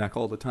fun of my neck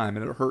all the time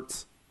and it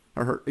hurts.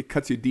 It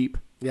cuts you deep.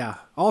 Yeah.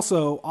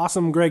 Also,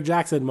 awesome Greg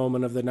Jackson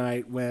moment of the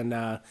night when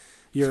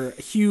Your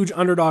huge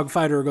underdog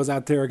fighter goes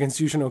out there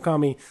against Yushin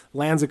Okami,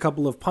 lands a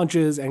couple of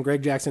punches, and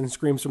Greg Jackson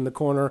screams from the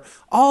corner,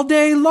 "All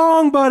day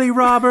long, Buddy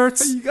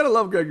Roberts!" You gotta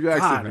love Greg Jackson,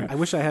 God, man. I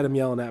wish I had him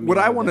yelling at me. What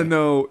I all want to day.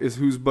 know is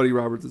who's Buddy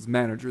Roberts'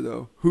 manager,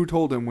 though. Who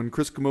told him when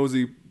Chris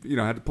Camozzi,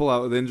 had to pull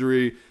out with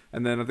injury,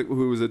 and then I think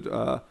who was it,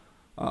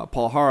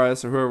 Paul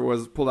Harris or whoever it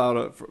was, pulled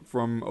out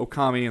from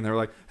Okami, and they were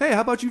like, "Hey,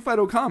 how about you fight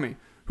Okami?"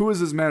 Who was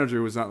his manager?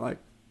 Who was not like,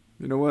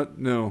 you know what?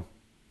 No,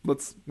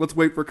 let's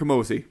wait for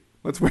Camozzi.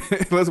 Let's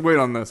wait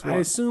on this one. I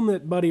assume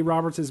that Buddy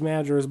Roberts'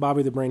 manager is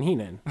Bobby the Brain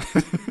Heenan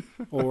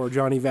or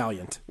Johnny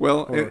Valiant.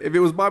 Well, if it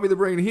was Bobby the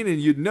Brain Heenan,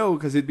 you'd know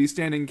because he'd be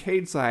standing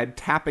cage side,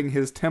 tapping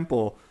his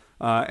temple,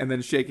 and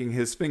then shaking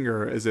his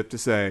finger as if to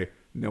say,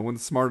 "No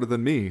one's smarter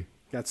than me."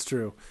 That's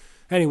true.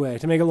 Anyway,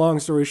 to make a long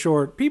story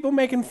short, people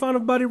making fun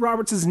of Buddy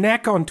Roberts'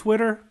 neck on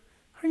Twitter.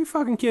 Are you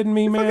fucking kidding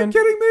me, man? Fucking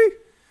kidding me?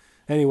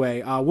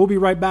 Anyway, we'll be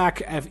right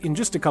back in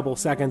just a couple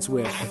seconds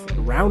with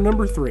round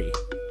number 3.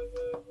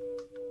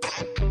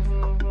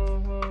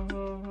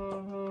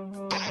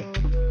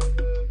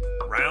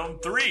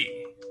 Round 3.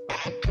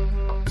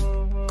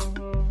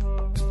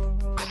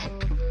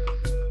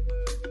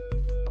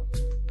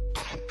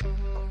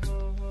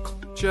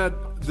 Chad,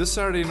 this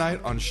Saturday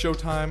night on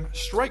Showtime,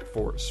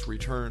 Strikeforce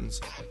returns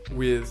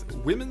with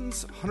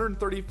women's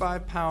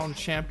 135-pound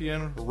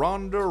champion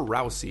Ronda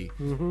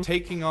Rousey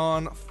taking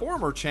on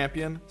former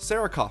champion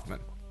Sarah Kaufman.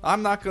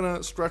 I'm not going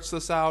to stretch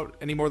this out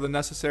any more than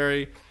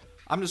necessary.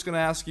 I'm just going to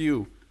ask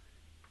you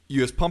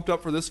as pumped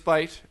up for this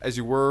fight as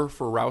you were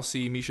for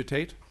Rousey-Miesha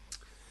Tate?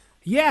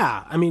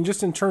 Yeah, I mean,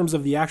 just in terms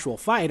of the actual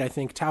fight, I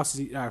think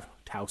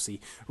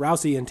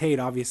Rousey and Tate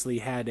obviously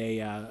had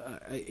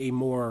a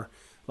more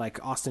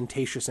like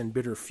ostentatious and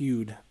bitter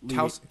feud.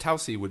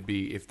 Tausi would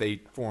be if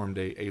they formed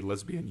a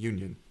lesbian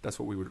union. That's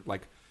what we would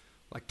like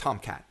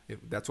Tomcat.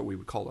 That's what we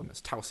would call them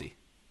as Tausi.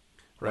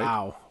 Right?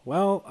 Wow.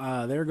 Well,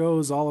 there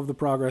goes all of the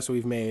progress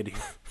we've made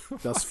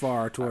thus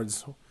far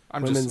towards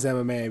women's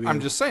MMA.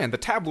 I'm just saying the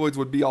tabloids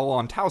would be all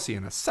on Tausi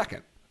in a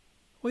second.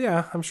 Well,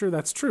 yeah, I'm sure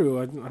that's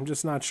true. I'm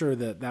just not sure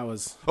that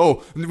was...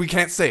 Oh, we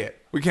can't say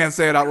it. We can't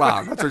say it out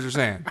loud. That's what you're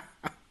saying.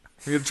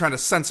 You're trying to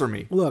censor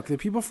me. Look, the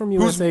people from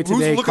USA Today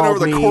who's looking called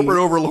over the me, corporate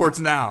overlords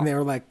now? and they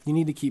were like, you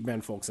need to keep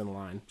Ben Folks in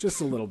line. Just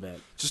a little bit.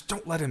 Just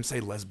don't let him say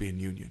lesbian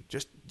union.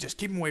 Just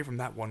keep him away from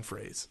that one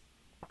phrase.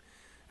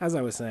 As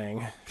I was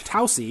saying,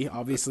 Tausi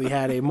obviously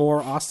had a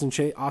more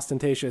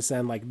ostentatious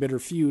and like bitter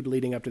feud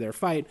leading up to their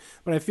fight,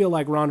 but I feel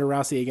like Ronda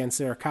Rousey against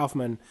Sarah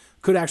Kaufman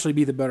could actually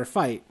be the better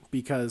fight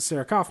because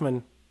Sarah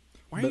Kaufman...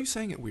 Why are you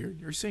saying it weird?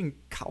 You're saying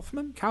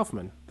Kaufman?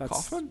 Kaufman. That's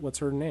Kaufman? what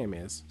her name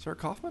is. Sarah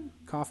Kaufman?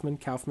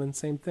 Kaufman,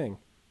 same thing.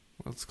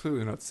 Well, it's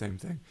clearly not the same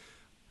thing.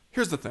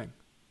 Here's the thing.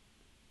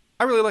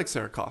 I really like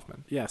Sarah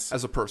Kaufman. Yes.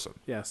 As a person.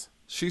 Yes.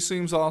 She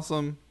seems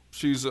awesome.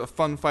 She's a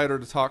fun fighter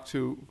to talk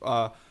to.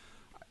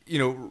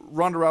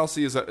 Ronda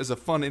Rousey is a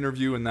fun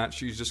interview in that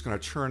she's just going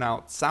to churn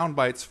out sound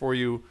bites for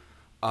you.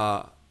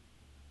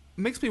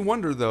 Makes me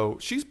wonder, though,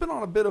 she's been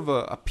on a bit of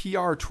a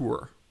PR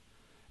tour.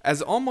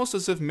 Almost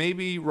as if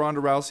maybe Ronda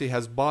Rousey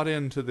has bought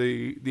into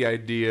the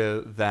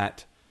idea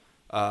that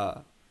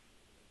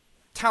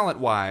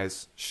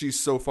talent-wise, she's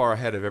so far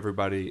ahead of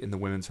everybody in the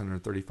women's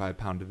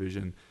 135-pound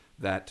division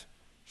that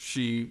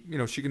she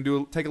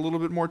can take a little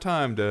bit more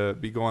time to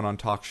be going on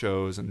talk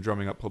shows and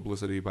drumming up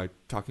publicity by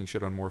talking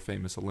shit on more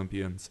famous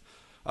Olympians.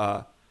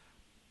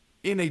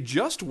 In a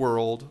just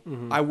world,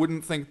 I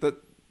wouldn't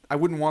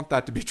want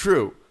that to be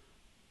true.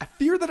 I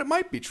fear that it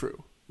might be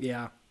true.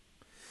 Yeah.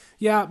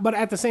 Yeah, but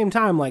at the same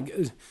time, like,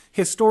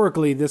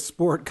 historically, this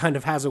sport kind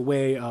of has a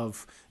way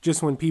of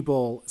just when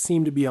people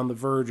seem to be on the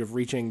verge of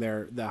reaching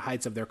the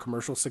heights of their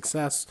commercial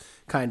success,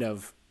 kind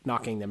of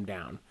knocking them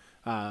down.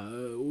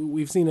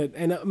 We've seen it,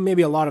 and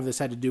maybe a lot of this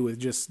had to do with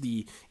just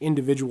the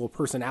individual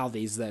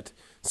personalities that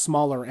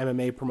smaller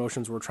MMA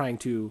promotions were trying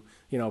to,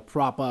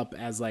 prop up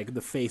as, like,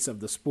 the face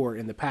of the sport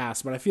in the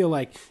past. But I feel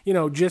like,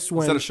 just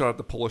when... Is that a shot at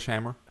the Polish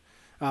Hammer?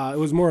 It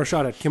was more a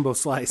shot at Kimbo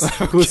Slice,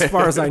 who, as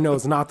far as I know,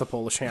 is not the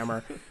Polish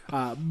Hammer.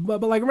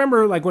 But like,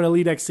 remember, like, when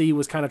Elite XC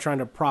was kind of trying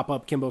to prop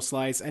up Kimbo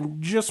Slice,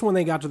 and just when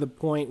they got to the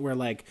point where,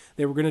 like,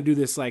 they were going to do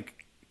this,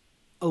 like,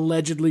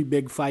 allegedly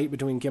big fight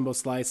between Kimbo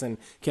Slice and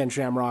Ken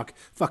Shamrock,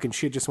 fucking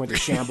shit just went to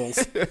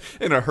shambles.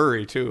 In a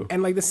hurry, too.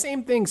 And, like, the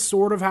same thing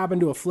sort of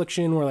happened to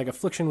Affliction, where, like,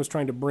 Affliction was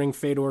trying to bring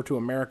Fedor to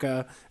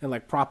America and,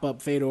 like, prop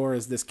up Fedor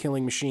as this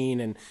killing machine,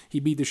 and he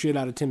beat the shit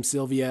out of Tim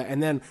Sylvia.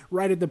 And then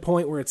right at the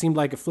point where it seemed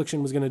like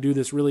Affliction was going to do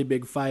this really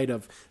big fight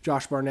of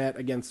Josh Barnett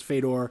against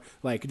Fedor,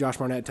 like, Josh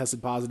Barnett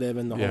tested positive,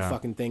 and the whole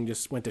fucking thing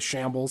just went to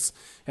shambles.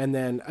 And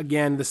then,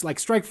 again, this, like,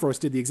 Strikeforce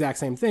did the exact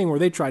same thing, where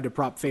they tried to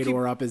prop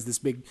Fedor up as this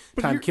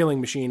big-time killing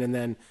machine, and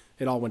then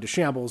it all went to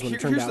shambles when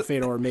it turned out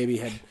Fedor maybe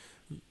had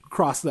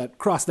crossed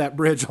that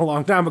bridge a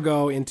long time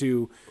ago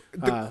into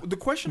the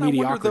question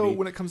mediocrity. I wonder, though,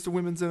 when it comes to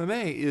women's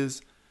MMA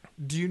is,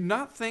 do you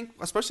not think,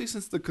 especially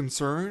since the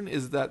concern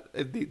is that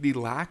the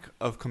lack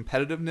of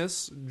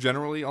competitiveness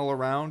generally all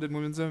around in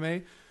women's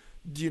MMA,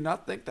 do you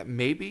not think that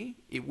maybe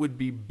it would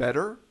be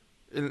better,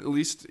 at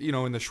least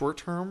in the short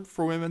term,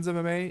 for women's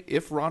MMA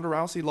if Ronda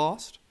Rousey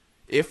lost?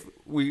 if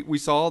we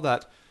saw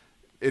that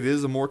it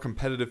is a more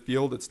competitive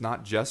field, it's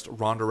not just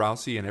Ronda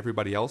Rousey and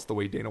everybody else the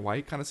way Dana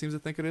White kind of seems to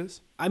think it is?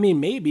 I mean,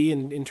 maybe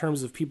in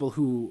terms of people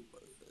who,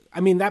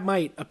 I mean, that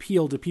might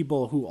appeal to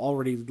people who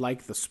already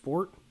like the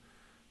sport.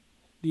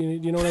 Do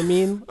you know what I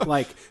mean?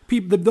 Like,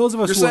 those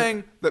of us You're who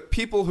saying that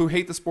people who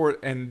hate the sport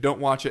and don't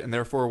watch it and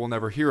therefore will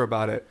never hear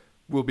about it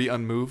will be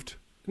unmoved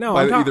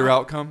by either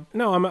outcome?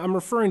 No, I'm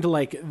referring to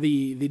like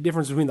the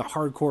difference between the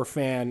hardcore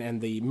fan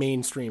and the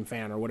mainstream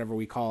fan, or whatever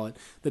we call it,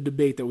 the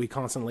debate that we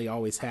constantly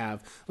always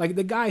have. Like,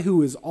 the guy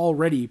who is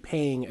already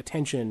paying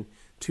attention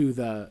to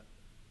the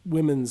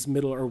women's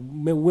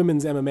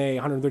women's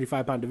MMA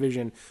 135-pound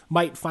division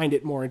might find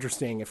it more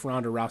interesting if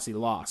Ronda Rousey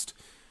lost.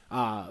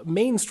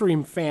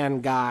 Mainstream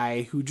fan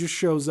guy who just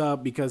shows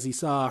up because he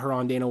saw her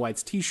on Dana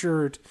White's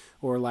t-shirt,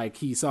 or like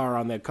he saw her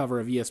on the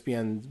cover of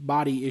ESPN's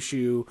Body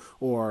issue,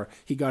 or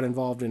he got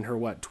involved in her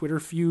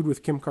Twitter feud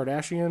with Kim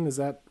Kardashian.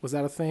 Was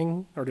that a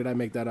thing, or did I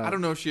make that up? I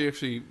don't know if she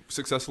actually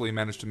successfully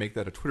managed to make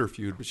that a Twitter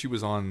feud, but she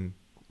was on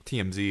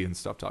TMZ and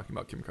stuff talking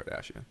about Kim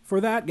Kardashian. For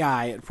that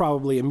guy, it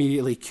probably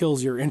immediately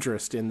kills your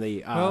interest in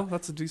the well,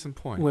 that's a decent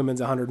point.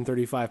 Women's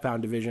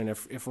 135-pound division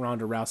if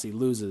Ronda Rousey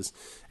loses.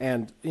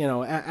 And, you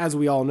know, as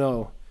we all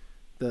know,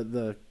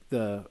 the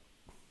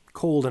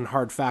cold and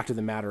hard fact of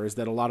the matter is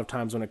that a lot of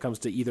times when it comes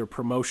to either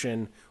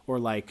promotion or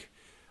like,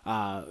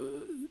 I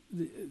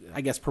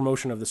guess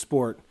promotion of the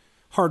sport,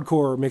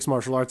 hardcore mixed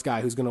martial arts guy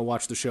who's going to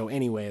watch the show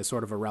anyway is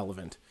sort of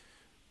irrelevant.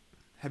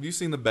 Have you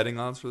seen the betting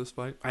odds for this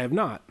fight? I have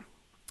not.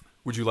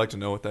 Would you like to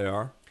know what they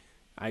are?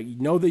 I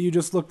know that you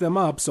just looked them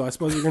up, so I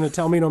suppose you're going to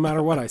tell me no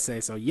matter what I say.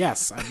 So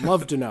yes, I'd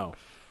love to know.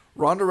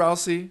 Ronda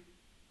Rousey,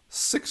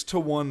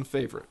 6-1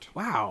 favorite.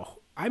 Wow.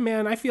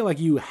 I feel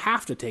like you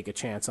have to take a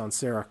chance on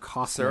Sarah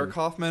Kaufman. Sarah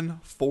Kaufman,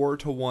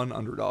 4-1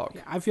 underdog.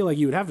 I feel like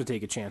you would have to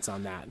take a chance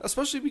on that.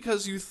 Especially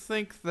because you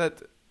think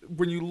that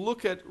when you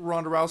look at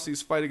Ronda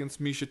Rousey's fight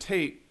against Miesha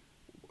Tate,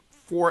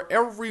 for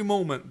every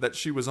moment that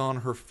she was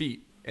on her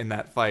feet in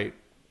that fight,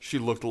 she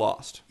looked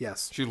lost.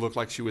 Yes. She looked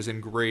like she was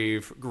in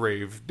grave,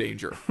 grave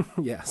danger.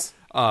 Yes.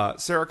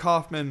 Sarah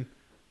Kaufman,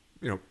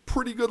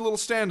 pretty good little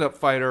stand-up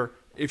fighter.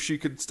 If she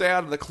could stay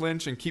out of the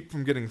clinch and keep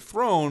from getting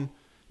thrown,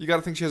 you got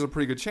to think she has a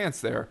pretty good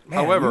chance there.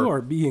 Man, However, you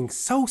are being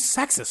so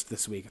sexist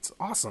this week. It's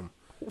awesome.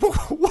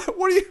 What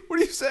are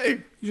you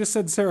saying? You just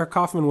said Sarah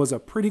Kaufman was a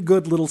pretty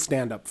good little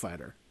stand-up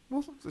fighter.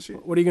 Well, she,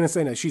 What are you going to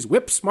say next? She's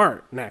whip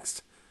smart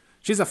next.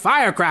 She's a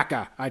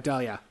firecracker, I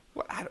tell ya.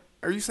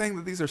 are you saying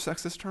that these are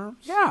sexist terms?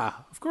 Yeah,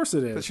 of course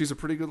it That is. she's a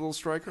pretty good little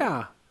striker?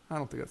 Yeah, I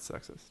don't think that's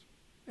sexist.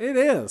 it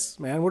is,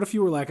 man. What if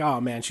you were like, oh,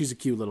 man, she's a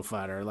cute little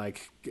fighter.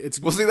 Like, it's...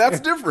 Well, see, that's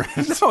different.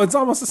 No, it's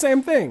almost the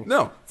same thing.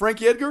 No,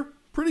 Frankie Edgar,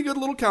 pretty good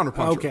little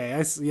counterpuncher.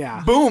 Okay,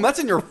 yeah. Boom, that's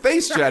in your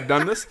face, Chad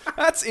Dundas.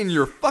 That's in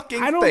your fucking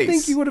face. I don't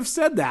think you would have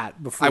said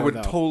that before, I would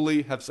though.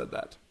 totally have said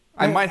that.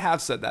 I might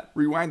have said that.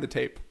 Rewind the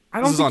tape. I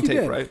don't this is think on you tape,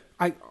 did. right?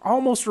 I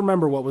almost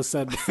remember what was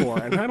said before,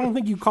 and I don't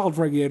think you called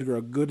Frankie Edgar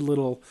a good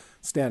little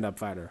stand-up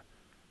fighter.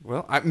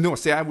 Well, I would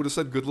have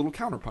said good little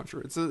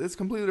counterpuncher. It's a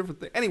completely different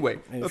thing. Anyway,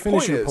 Hey, the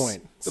finish point your is,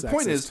 point, the sexist.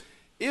 point is,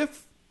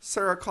 if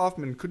Sarah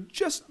Kaufman could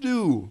just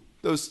do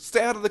those,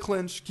 stay out of the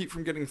clinch, keep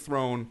from getting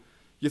thrown,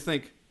 you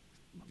think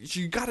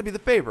you got to be the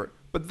favorite.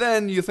 But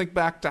then you think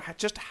back to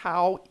just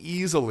how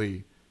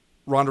easily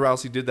Ronda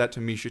Rousey did that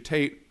to Miesha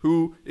Tate,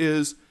 who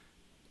is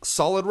a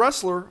solid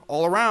wrestler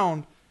all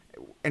around,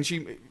 and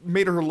she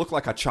made her look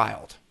like a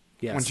child.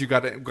 Yes. When she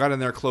got in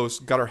there close,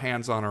 got her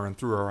hands on her, and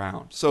threw her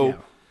around. So. Yeah.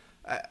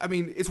 I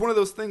mean, it's one of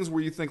those things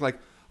where you think like,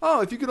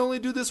 oh, if you could only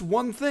do this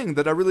one thing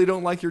that I really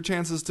don't like your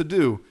chances to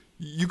do,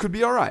 you could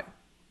be all right.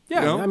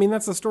 Yeah, You know? I mean,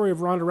 that's the story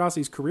of Ronda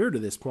Rousey's career to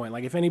this point.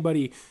 Like, if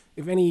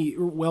any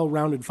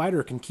well-rounded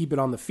fighter can keep it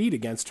on the feet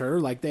against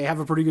her, like, they have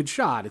a pretty good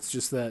shot. It's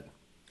just that...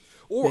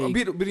 But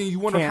you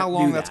wonder can't how do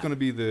long that's that. going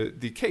to be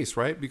the case,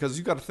 right? Because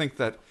you got to think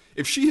that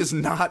if she is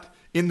not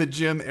in the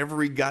gym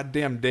every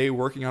goddamn day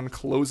working on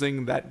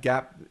closing that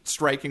gap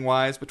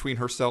striking-wise between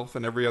herself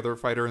and every other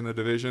fighter in the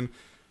division,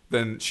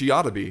 then she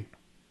ought to be.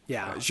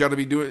 Yeah. She ought to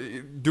be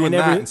doing And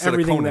that instead of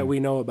everything Conan. that we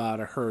know about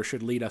her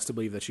should lead us to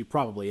believe that she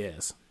probably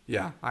is.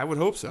 Yeah, I would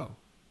hope so.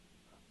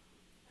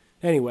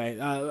 Anyway,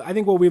 I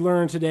think what we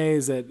learned today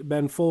is that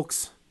Ben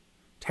Folks,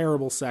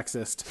 terrible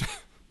sexist.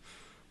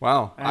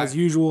 Wow. As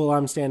usual,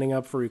 I'm standing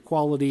up for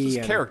equality This is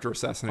and character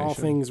assassination. all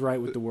things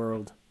right with the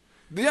world.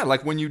 Yeah,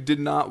 like when you did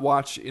not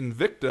watch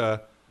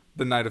Invicta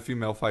the night of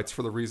female fights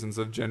for the reasons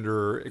of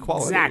gender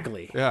equality.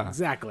 Exactly. Yeah.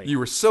 Exactly. You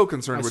were so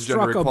concerned I with struck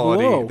gender a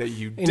equality blow. that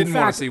you In didn't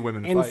want fact- to see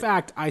women In fight.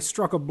 fact, I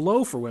struck a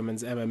blow for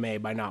women's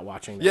MMA by not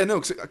watching that. Yeah, no,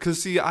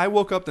 because see, I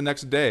woke up the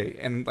next day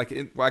and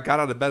I got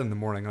out of bed in the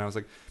morning and I was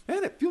like,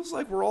 man, it feels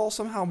like we're all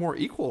somehow more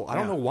equal. I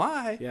don't Yeah. know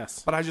why.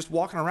 Yes. But I just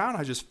walking around,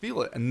 I just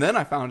feel it. And then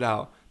I found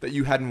out that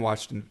you hadn't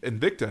watched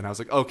Invicta and I was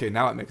like, okay,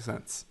 now it makes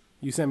sense.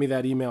 You sent me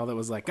that email that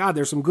was like, God,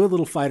 there's some good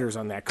little fighters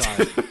on that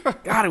card.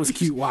 God, it was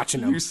cute watching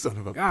them. You son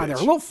of a God, they're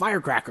bitch. little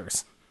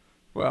firecrackers.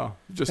 Well,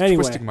 just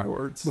Anyway, twisting my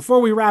words. Before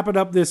we wrap it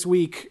up this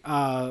week,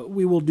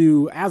 we will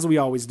do, as we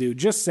always do,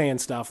 Just Saying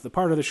Stuff, the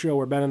part of the show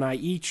where Ben and I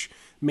each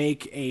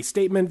make a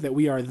statement that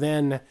we are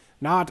then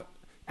not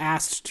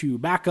asked to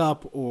back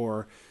up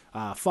or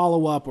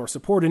follow up or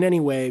support in any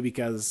way,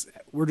 because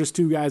we're just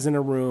two guys in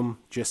a room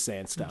just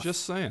saying stuff.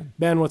 Just saying.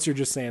 Ben, what's your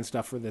just saying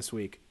stuff for this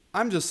week?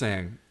 I'm just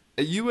saying.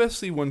 At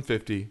UFC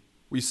 150,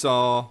 we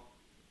saw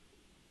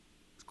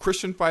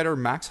Christian fighter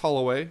Max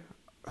Holloway,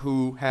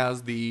 who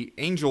has the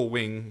angel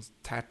wings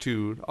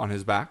tattooed on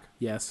his back.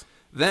 Yes.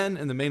 Then,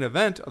 in the main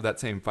event of that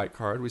same fight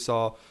card, we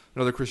saw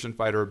another Christian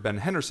fighter, Ben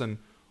Henderson,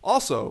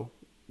 also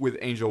with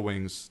angel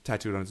wings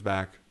tattooed on his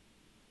back.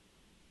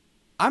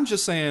 I'm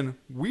just saying,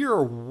 we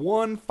are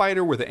one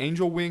fighter with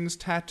angel wings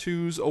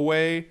tattoos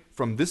away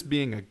from this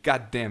being a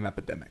goddamn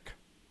epidemic.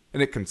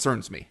 And it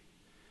concerns me.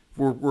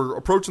 We're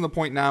approaching the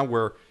point now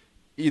where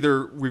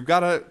either we've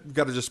got to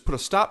just put a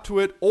stop to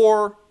it,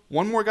 or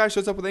one more guy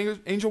shows up with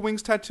angel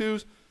wings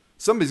tattoos,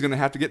 somebody's going to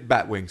have to get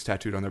bat wings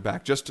tattooed on their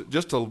back just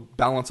to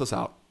balance us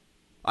out.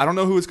 I don't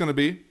know who it's going to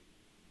be.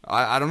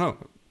 I don't know.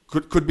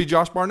 Could be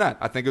Josh Barnett.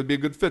 I think it would be a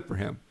good fit for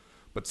him.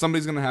 But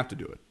somebody's going to have to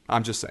do it.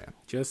 I'm just saying.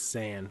 Just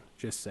saying.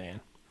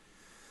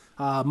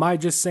 My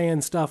just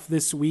saying stuff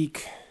this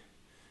week.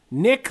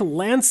 Nick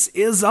Lentz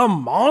is a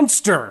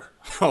monster.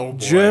 Oh, boy.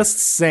 Just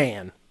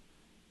saying.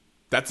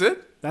 That's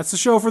it? That's the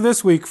show for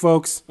this week,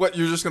 folks. What,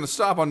 you're just going to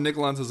stop on Nick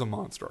Lentz as a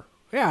monster?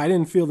 Yeah, I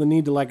didn't feel the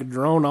need to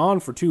drone on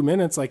for 2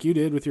 minutes like you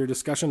did with your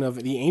discussion of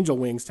the angel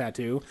wings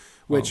tattoo,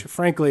 which,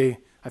 frankly,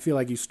 I feel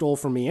like you stole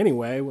from me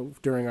anyway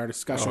during our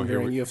discussion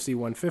during UFC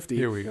 150.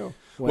 Here we go.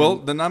 Well,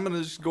 then I'm going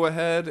to just go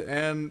ahead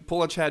and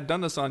pull a Chad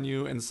Dundas on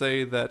you and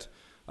say that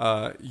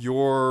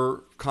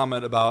your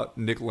comment about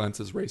Nick Lentz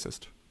is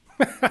racist.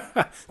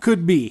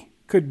 Could be.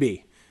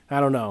 I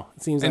don't know.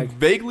 It seems and like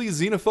vaguely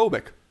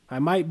xenophobic. I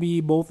might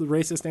be both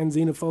racist and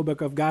xenophobic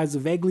of guys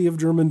vaguely of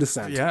German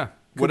descent. Yeah,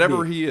 Could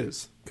whatever be. he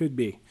is. Could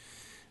be.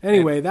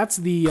 Anyway, that's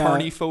the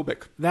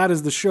carniphobic. That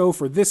is the show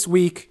for this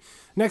week.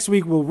 Next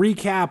week we'll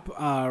recap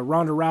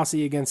Ronda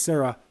Rousey against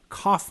Sarah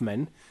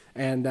Kaufman,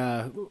 and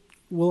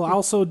we'll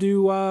also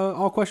do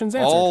all questions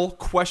answered. All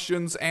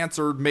questions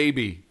answered,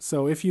 maybe.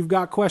 So if you've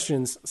got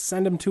questions,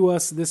 send them to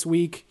us this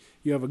week.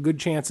 You have a good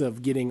chance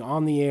of getting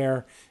on the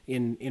air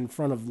in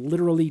front of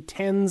literally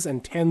tens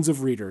and tens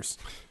of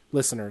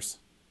listeners.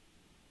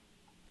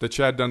 The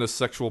Chad Dundas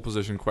sexual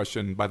position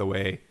question, by the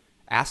way,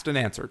 asked and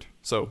answered.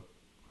 So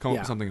come up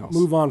with something else.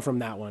 Move on from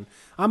that one.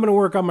 I'm going to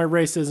work on my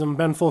racism.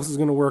 Ben Folks is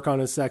going to work on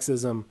his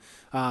sexism.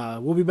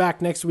 We'll be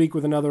back next week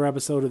with another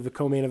episode of the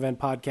Co-Main Event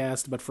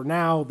Podcast. But for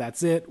now,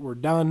 that's it. We're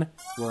done.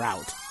 We're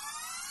out.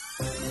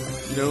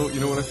 You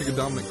know what I think of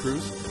Dominic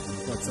Cruz?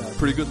 What's that?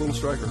 Pretty good little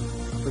striker.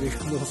 Pretty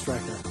good little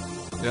striker.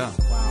 Yeah.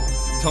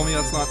 Wow. Tell me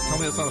that's not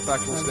a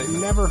factual I've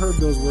statement. never heard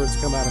those words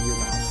come out of your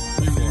mouth.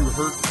 You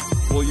heard?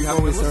 Well, you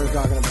haven't When we been started listening.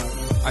 talking about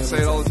I say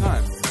it all the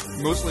time.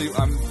 Mostly,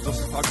 I'm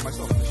just talking to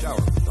myself in the shower.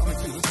 Dominic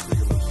Cruz is a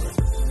pretty good little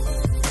striker. I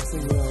was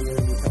thinking, you're going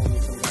to be telling